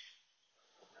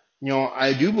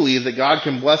 I do believe that God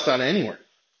can bless out of anywhere.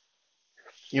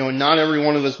 Not every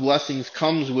one of His blessings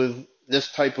comes with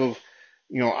this type of,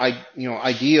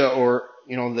 idea or,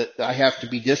 that I have to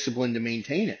be disciplined to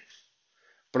maintain it.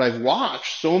 But I've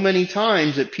watched so many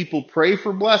times that people pray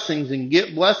for blessings and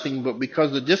get blessing, but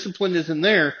because the discipline isn't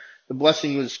there, the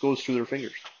blessing just goes through their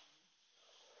fingers.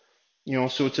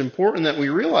 So it's important that we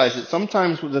realize that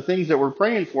sometimes with the things that we're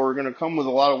praying for are going to come with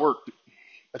a lot of work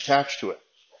attached to it.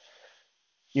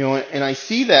 And I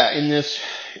see that in this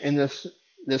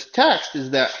text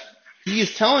is that He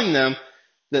is telling them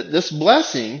that this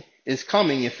blessing is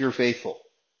coming if you're faithful.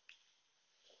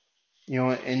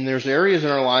 And there's areas in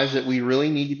our lives that we really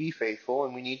need to be faithful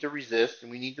and we need to resist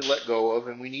and we need to let go of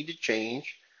and we need to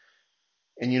change.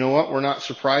 And you know what? We're not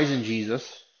surprising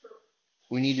Jesus.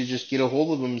 We need to just get a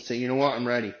hold of Him and say, you know what? I'm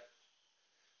ready.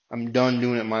 I'm done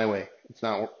doing it my way. It's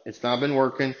not been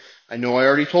working. I know I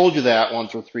already told you that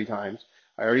once or 3 times.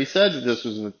 I already said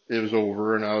that it was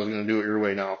over and I was going to do it your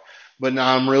way now. But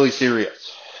now I'm really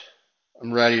serious.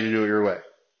 I'm ready to do it your way.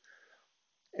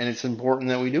 And it's important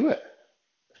that we do it.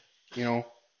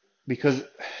 Because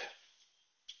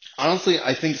honestly,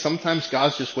 I think sometimes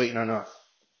God's just waiting on us.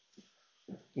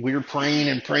 We're praying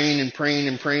and praying and praying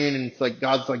and praying, and it's like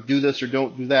God's like, do this or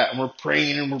don't do that. And we're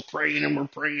praying and we're praying and we're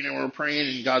praying and we're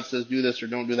praying, and God says, do this or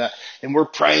don't do that. And we're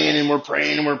praying and we're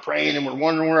praying and we're praying and we're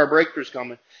wondering where our breakthrough's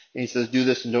coming. And He says, do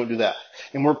this and don't do that.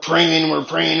 And we're praying and we're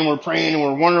praying and we're praying and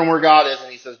we're wondering where God is,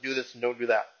 and He says, do this and don't do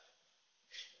that.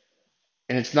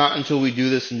 And it's not until we do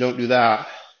this and don't do that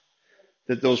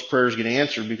that those prayers get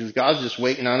answered, because God's just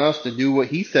waiting on us to do what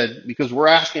He said, because we're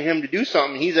asking Him to do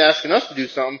something. He's asking us to do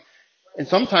something. And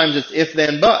sometimes it's if,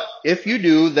 then, but. If you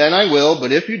do, then I will,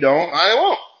 but if you don't, I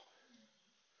won't.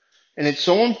 And it's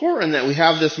so important that we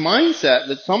have this mindset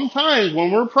that sometimes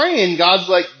when we're praying, God's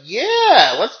like,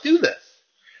 yeah, let's do this.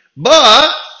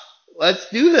 But, let's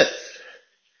do this.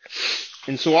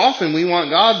 And so often we want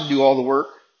God to do all the work,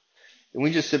 and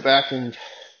we just sit back and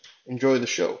enjoy the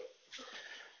show.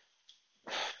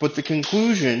 But the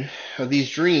conclusion of these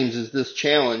dreams is this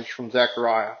challenge from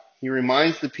Zechariah. He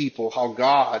reminds the people how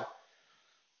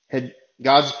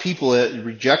God's people had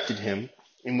rejected him,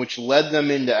 and which led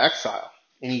them into exile.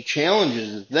 And he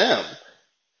challenges them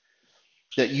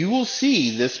that you will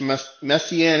see this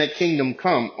messianic kingdom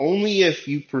come only if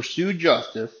you pursue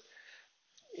justice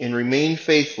and remain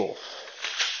faithful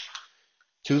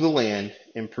to the land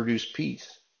and produce peace.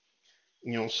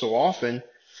 So often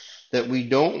that we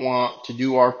don't want to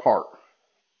do our part,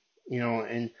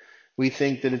 and we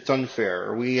think that it's unfair,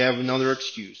 or we have another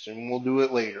excuse, and we'll do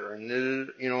it later,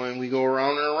 and we go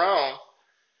around and around.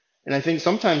 And I think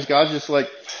sometimes God's just like,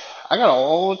 I got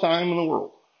all the time in the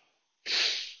world.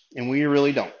 And we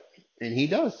really don't. And he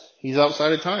does. He's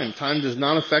outside of time. Time does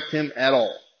not affect him at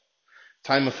all.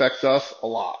 Time affects us a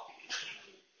lot.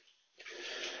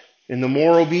 And the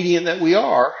more obedient that we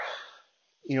are,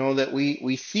 that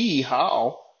we see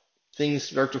how things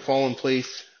start to fall in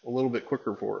place a little bit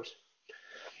quicker for us.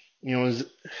 As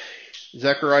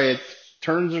Zechariah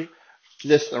turns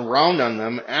this around on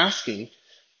them, asking,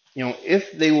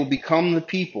 if they will become the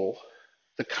people,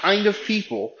 the kind of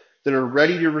people that are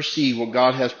ready to receive what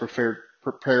God has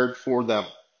prepared for them.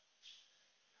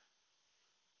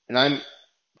 And I'm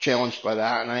challenged by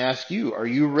that, and I ask you, are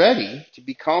you ready to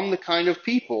become the kind of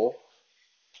people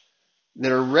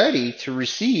that are ready to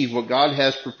receive what God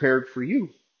has prepared for you?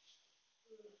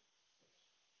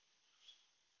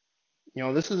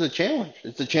 This is a challenge.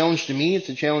 It's a challenge to me. It's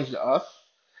a challenge to us.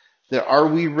 That are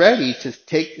we ready to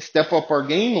step up our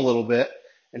game a little bit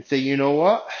and say, you know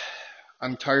what?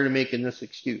 I'm tired of making this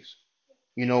excuse.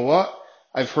 You know what?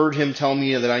 I've heard him tell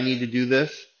me that I need to do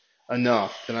this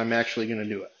enough that I'm actually going to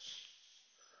do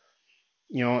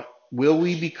it. Will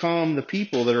we become the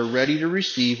people that are ready to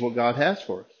receive what God has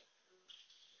for us?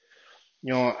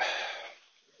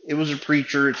 It was a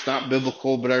preacher. It's not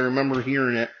biblical, but I remember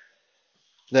hearing it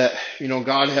that,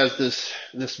 God has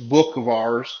this book of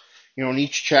ours, and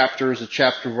each chapter is a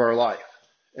chapter of our life.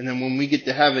 And then when we get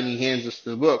to heaven, he hands us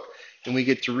the book and we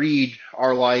get to read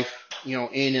our life,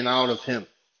 in and out of him.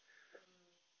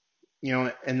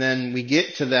 And then we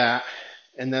get to that,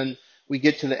 and then we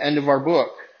get to the end of our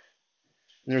book,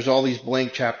 and there's all these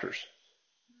blank chapters.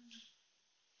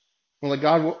 Well, like,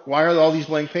 God, why are all these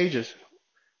blank pages?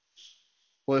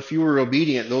 Well, if you were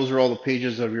obedient, those are all the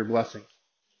pages of your blessing.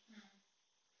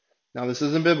 Now, this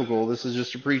isn't biblical. This is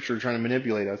just a preacher trying to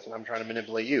manipulate us, and I'm trying to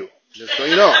manipulate you. Just so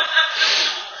you know.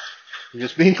 I'm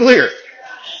just being clear.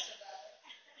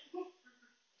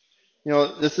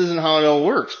 This isn't how it all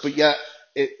works, but yet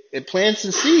it plants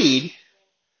a seed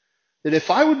that if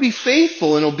I would be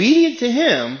faithful and obedient to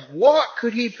him, what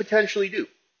could he potentially do?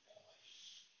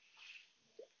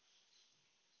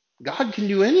 God can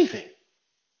do anything.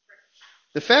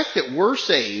 The fact that we're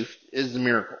saved is the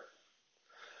miracle.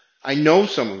 I know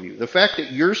some of you. The fact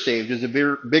that you're saved is a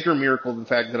bigger miracle than the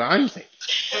fact that I'm saved.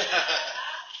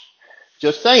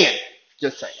 Just saying.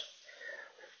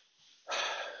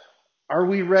 Are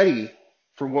we ready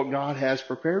for what God has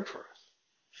prepared for us?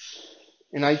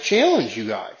 And I challenge you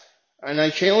guys. And I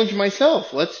challenge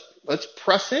myself. Let's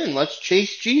press in. Let's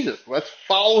chase Jesus. Let's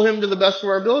follow him to the best of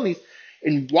our abilities.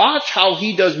 And watch how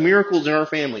he does miracles in our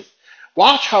families.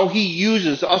 Watch how he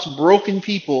uses us broken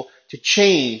people to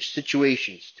change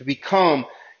situations, to become,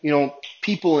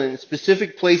 people in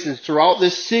specific places throughout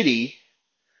this city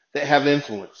that have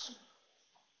influence.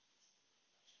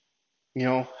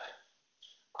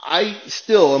 I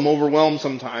still am overwhelmed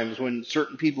sometimes when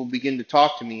certain people begin to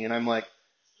talk to me and I'm like,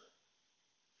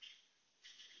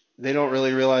 they don't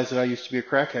really realize that I used to be a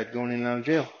crackhead going in and out of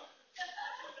jail.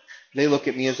 They look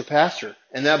at me as a pastor,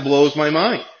 and that blows my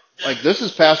mind. Like, this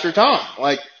is Pastor Tom.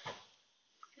 Like,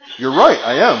 you're right,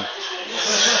 I am.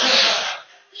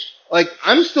 Like,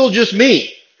 I'm still just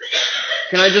me.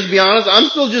 Can I just be honest? I'm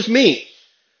still just me.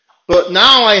 But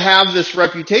now I have this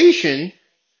reputation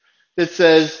that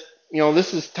says,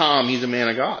 this is Tom, he's a man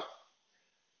of God.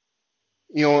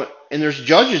 And there's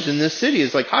judges in this city.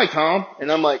 It's like, hi, Tom.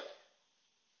 And I'm like,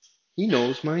 he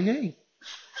knows my name.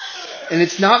 And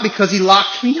it's not because he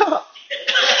locked me up.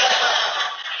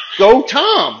 Go,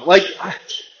 Tom. Like,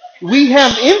 we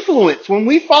have influence. When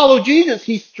we follow Jesus,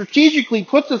 he strategically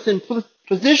puts us in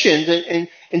positions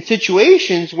and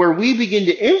situations where we begin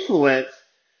to influence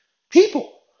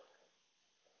people.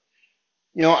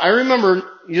 I remember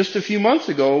just a few months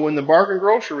ago when the Bargain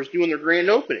Grocer was doing their grand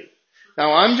opening.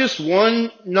 Now, I'm just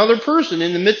another person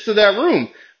in the midst of that room.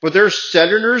 But there's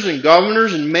senators and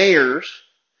governors and mayors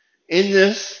in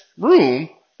this room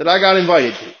that I got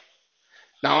invited to.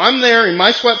 Now, I'm there in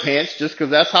my sweatpants just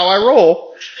because that's how I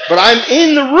roll. But I'm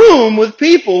in the room with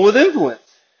people with influence.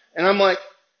 And I'm like,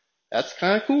 that's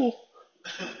kind of cool.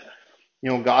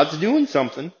 God's doing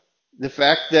something. The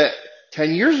fact that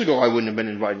 10 years ago I wouldn't have been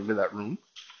invited to that room,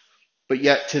 but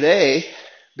yet today,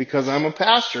 because I'm a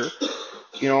pastor,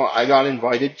 I got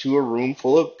invited to a room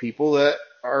full of people that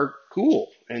are cool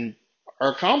and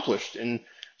are accomplished and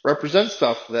represent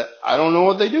stuff that I don't know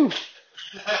what they do.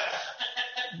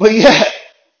 But yet,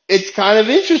 it's kind of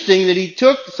interesting that he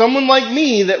took someone like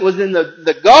me that was in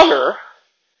the gutter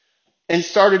and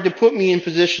started to put me in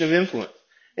position of influence.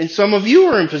 And some of you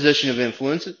are in position of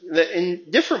influence in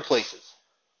different places.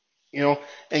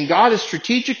 And God is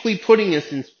strategically putting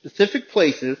us in specific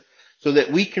places so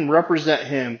that we can represent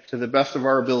Him to the best of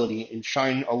our ability and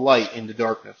shine a light into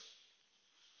darkness.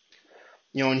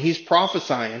 And he's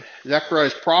prophesying, Zechariah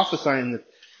is prophesying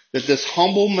that this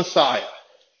humble Messiah,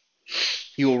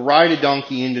 he will ride a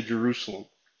donkey into Jerusalem,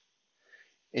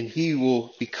 and he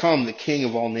will become the king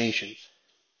of all nations.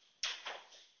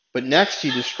 But next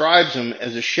he describes him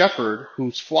as a shepherd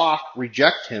whose flock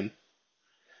reject him,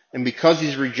 and because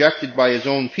he's rejected by his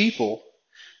own people,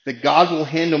 that God will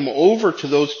hand him over to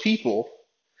those people,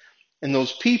 and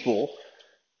those people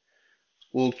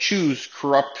will choose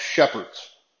corrupt shepherds.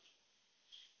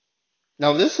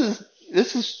 Now this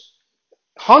is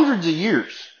hundreds of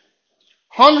years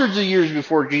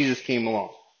before Jesus came along.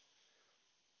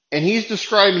 And he's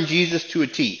describing Jesus to a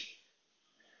T.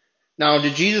 Now,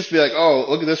 did Jesus be like, oh,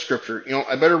 look at this scripture,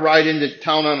 I better ride into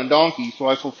town on a donkey so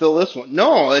I fulfill this one?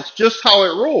 No, it's just how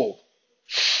it rolled.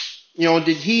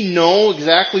 Did he know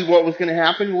exactly what was going to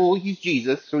happen? Well, he's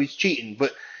Jesus, so he's cheating.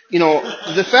 But,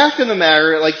 the fact of the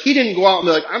matter, he didn't go out and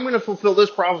be like, I'm going to fulfill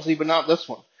this prophecy, but not this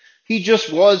one. He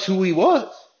just was who he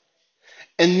was.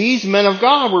 And these men of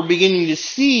God were beginning to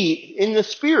see in the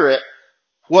Spirit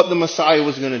what the Messiah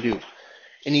was going to do.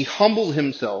 And he humbled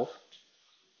himself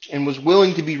and was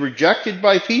willing to be rejected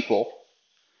by people,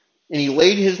 and he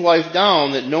laid his life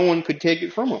down that no one could take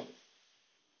it from him.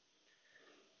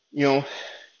 And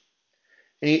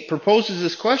he proposes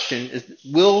this question,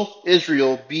 will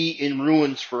Israel be in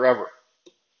ruins forever?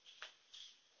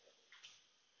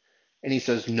 And he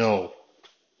says, no.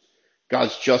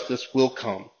 God's justice will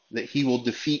come, that he will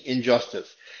defeat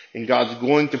injustice. And God's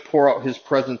going to pour out his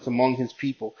presence among his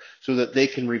people so that they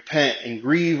can repent and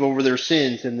grieve over their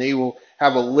sins, and they will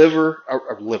have a river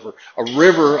of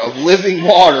living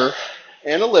water,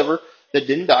 and a liver that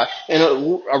didn't die, and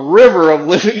a river of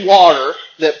living water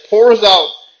that pours out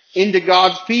into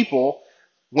God's people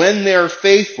when they're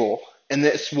faithful, and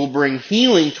this will bring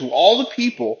healing to all the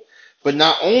people, but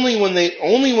not only when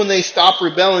they stop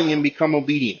rebelling and become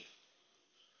obedient.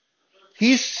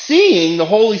 He's seeing the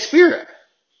Holy Spirit.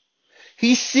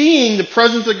 He's seeing the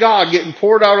presence of God getting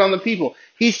poured out on the people.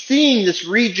 He's seeing this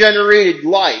regenerated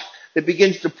life that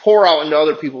begins to pour out into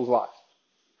other people's lives.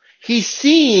 He's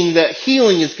seeing that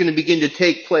healing is going to begin to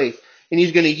take place, and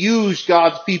he's going to use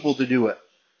God's people to do it.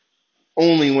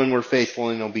 Only when we're faithful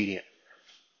and obedient.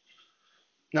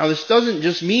 Now, this doesn't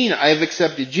just mean I've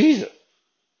accepted Jesus.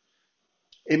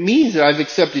 It means that I've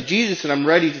accepted Jesus and I'm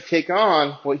ready to take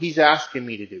on what he's asking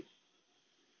me to do.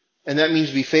 And that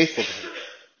means be faithful to him.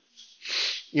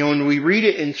 When we read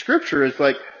it in Scripture, it's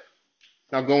like,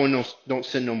 now go and don't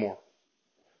sin no more.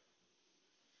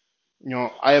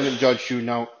 I haven't judged you,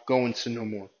 now go and sin no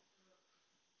more.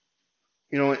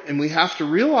 And we have to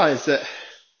realize that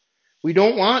we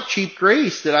don't want cheap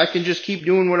grace that I can just keep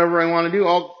doing whatever I want to do.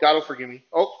 Oh, God will forgive me.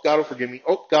 Oh, God will forgive me.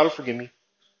 Oh, God will forgive me.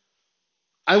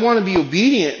 I want to be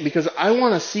obedient because I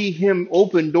want to see him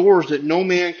open doors that no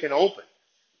man can open.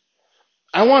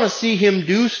 I want to see him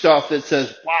do stuff that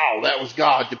says, wow, that was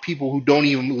God, to people who don't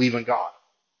even believe in God.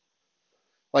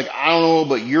 I don't know,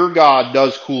 but your God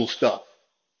does cool stuff.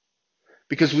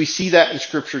 Because we see that in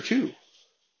Scripture too.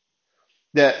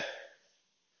 That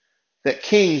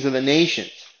kings of the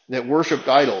nations that worshipped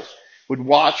idols would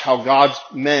watch how God's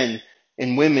men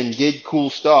and women did cool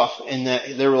stuff, and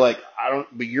that they were like,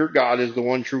 but your God is the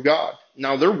one true God.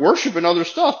 Now they're worshiping other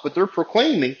stuff, but they're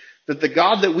proclaiming that the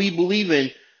God that we believe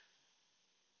in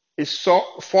is so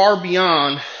far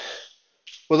beyond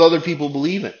what other people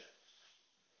believe in.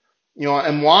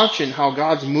 I'm watching how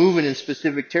God's moving in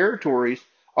specific territories,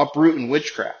 uprooting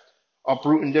witchcraft,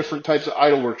 uprooting different types of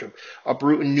idol worship,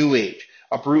 uprooting New Age,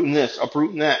 uprooting this,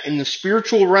 uprooting that. In the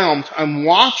spiritual realms, I'm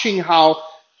watching how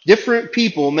different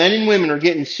people, men and women, are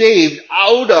getting saved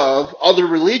out of other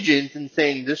religions and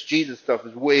saying this Jesus stuff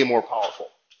is way more powerful.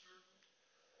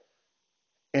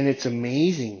 And it's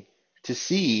amazing to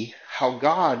see how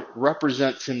God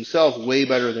represents himself way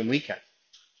better than we can.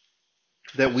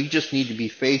 That we just need to be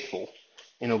faithful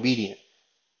and obedient.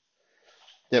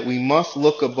 That we must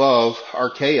look above our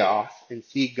chaos and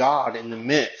see God in the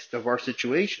midst of our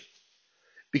situations.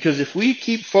 Because if we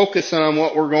keep focusing on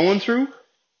what we're going through,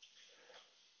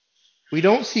 We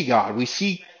don't see God. We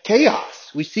see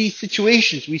chaos. We see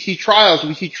situations. We see trials.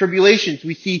 We see tribulations.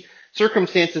 We see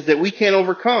circumstances that we can't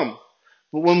overcome.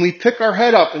 But when we pick our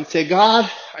head up and say, God,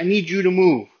 I need you to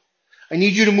move. I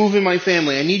need you to move in my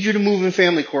family. I need you to move in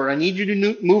family court. I need you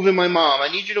to move in my mom. I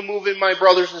need you to move in my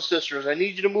brothers and sisters. I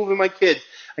need you to move in my kids.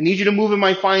 I need you to move in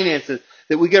my finances.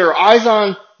 That we get our eyes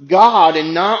on God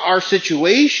and not our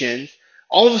situations.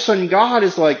 All of a sudden God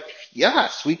is like,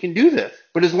 yes, we can do this.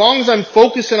 But as long as I'm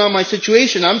focusing on my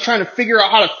situation, I'm trying to figure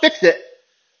out how to fix it,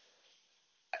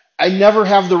 I never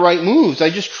have the right moves. I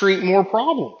just create more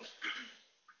problems.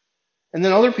 And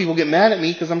then other people get mad at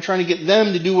me because I'm trying to get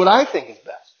them to do what I think is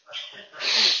best.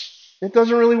 It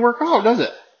doesn't really work out, does it?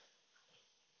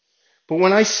 But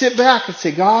when I sit back and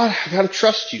say, God, I gotta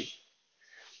trust you.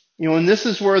 And this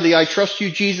is where the I trust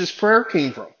you, Jesus prayer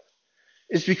came from.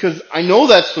 It's because I know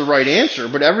that's the right answer,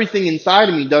 but everything inside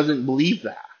of me doesn't believe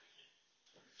that.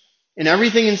 And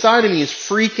everything inside of me is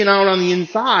freaking out on the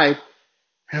inside.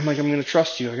 And I'm like, I'm gonna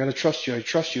trust you. I gotta trust you. I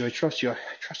trust you. I trust you. I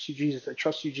trust you, Jesus. I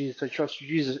trust you, Jesus. I trust you,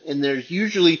 Jesus. And there's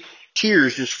usually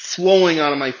tears just flowing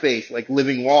out of my face like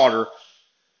living water,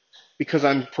 because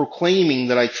I'm proclaiming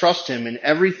that I trust him, and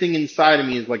everything inside of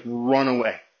me is like, run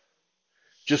away.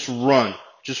 Just run.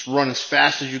 Just run as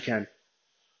fast as you can.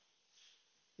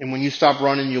 And when you stop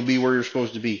running, you'll be where you're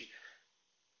supposed to be.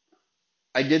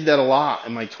 I did that a lot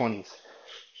in my 20s.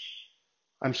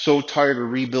 I'm so tired of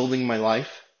rebuilding my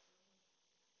life.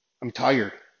 I'm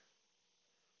tired.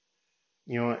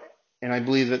 And I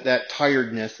believe that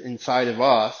tiredness inside of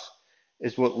us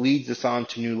is what leads us on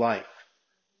to new life.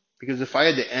 Because if I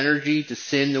had the energy to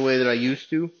sin the way that I used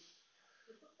to,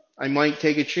 I might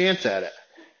take a chance at it.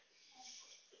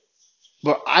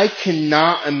 But I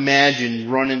cannot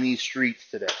imagine running these streets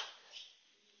today.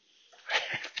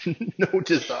 No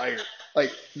desire.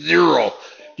 Like, zero.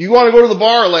 Do you want to go to the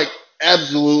bar? Like,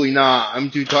 absolutely not. I'm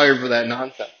too tired for that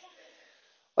nonsense.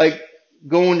 Like,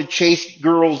 going to chase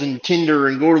girls and Tinder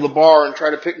and go to the bar and try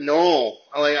to pick, no.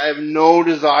 I have no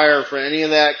desire for any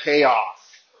of that chaos.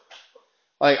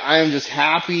 Like, I am just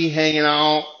happy hanging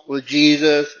out with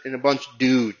Jesus and a bunch of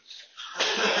dudes.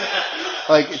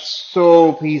 Like, it's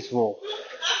so peaceful.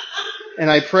 And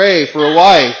I pray for a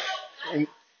wife.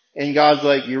 And God's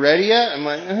like, you ready yet? I'm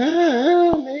like,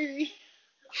 maybe.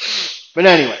 But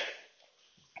anyway,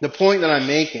 the point that I'm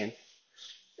making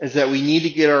is that we need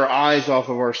to get our eyes off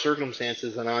of our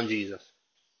circumstances and on Jesus.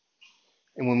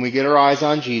 And when we get our eyes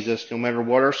on Jesus, no matter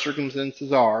what our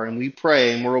circumstances are, and we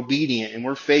pray and we're obedient and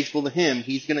we're faithful to him,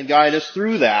 he's going to guide us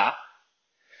through that.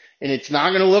 And it's not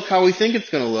going to look how we think it's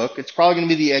going to look. It's probably going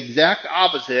to be the exact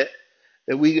opposite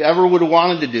that we ever would have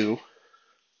wanted to do.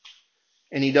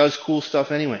 And he does cool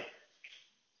stuff anyway.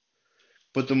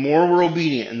 But the more we're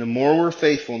obedient and the more we're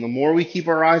faithful and the more we keep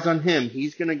our eyes on him,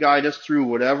 he's going to guide us through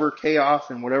whatever chaos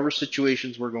and whatever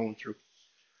situations we're going through.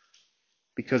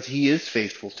 Because he is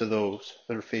faithful to those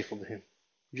that are faithful to him.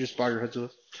 You just bow your heads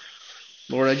with us.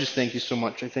 Lord, I just thank you so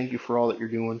much. I thank you for all that you're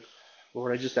doing.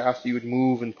 Lord, I just ask that you would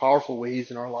move in powerful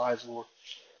ways in our lives, Lord.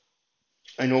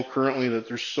 I know currently that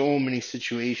there's so many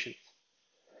situations.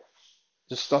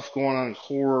 Just stuff going on in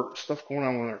court, stuff going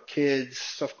on with our kids,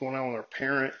 stuff going on with our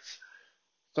parents,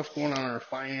 stuff going on in our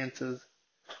finances.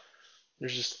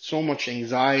 There's just so much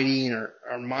anxiety and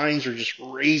our minds are just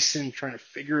racing, trying to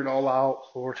figure it all out.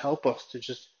 Lord, help us to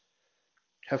just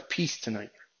have peace tonight.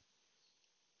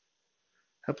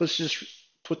 Help us just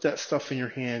put that stuff in your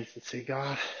hands and say,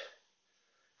 God,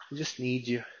 I just need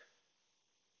you.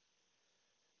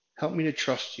 Help me to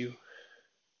trust you.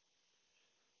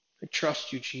 I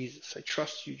trust you, Jesus. I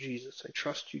trust you, Jesus. I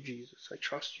trust you, Jesus. I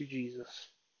trust you, Jesus.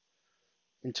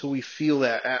 Until we feel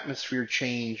that atmosphere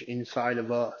change inside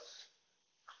of us.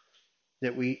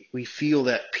 That we feel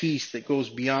that peace that goes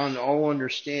beyond all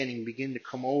understanding begin to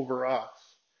come over us.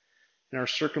 And our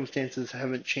circumstances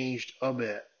haven't changed a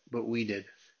bit, but we did.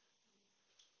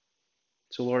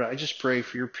 So Lord, I just pray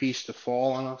for your peace to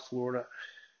fall on us, Lord.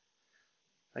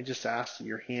 I just ask that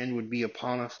your hand would be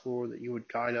upon us, Lord, that you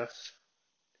would guide us.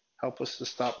 Help us to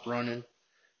stop running.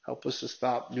 Help us to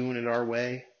stop doing it our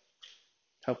way.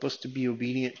 Help us to be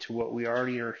obedient to what we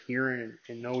already are hearing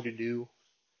and know to do.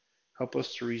 Help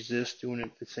us to resist doing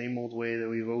it the same old way that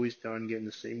we've always done, getting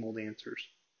the same old answers.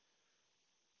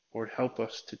 Lord, help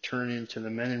us to turn into the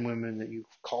men and women that you've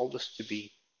called us to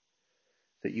be,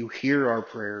 that you hear our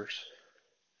prayers,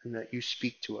 and that you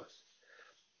speak to us.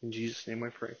 In Jesus' name I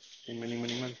pray. Amen,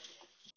 amen, amen.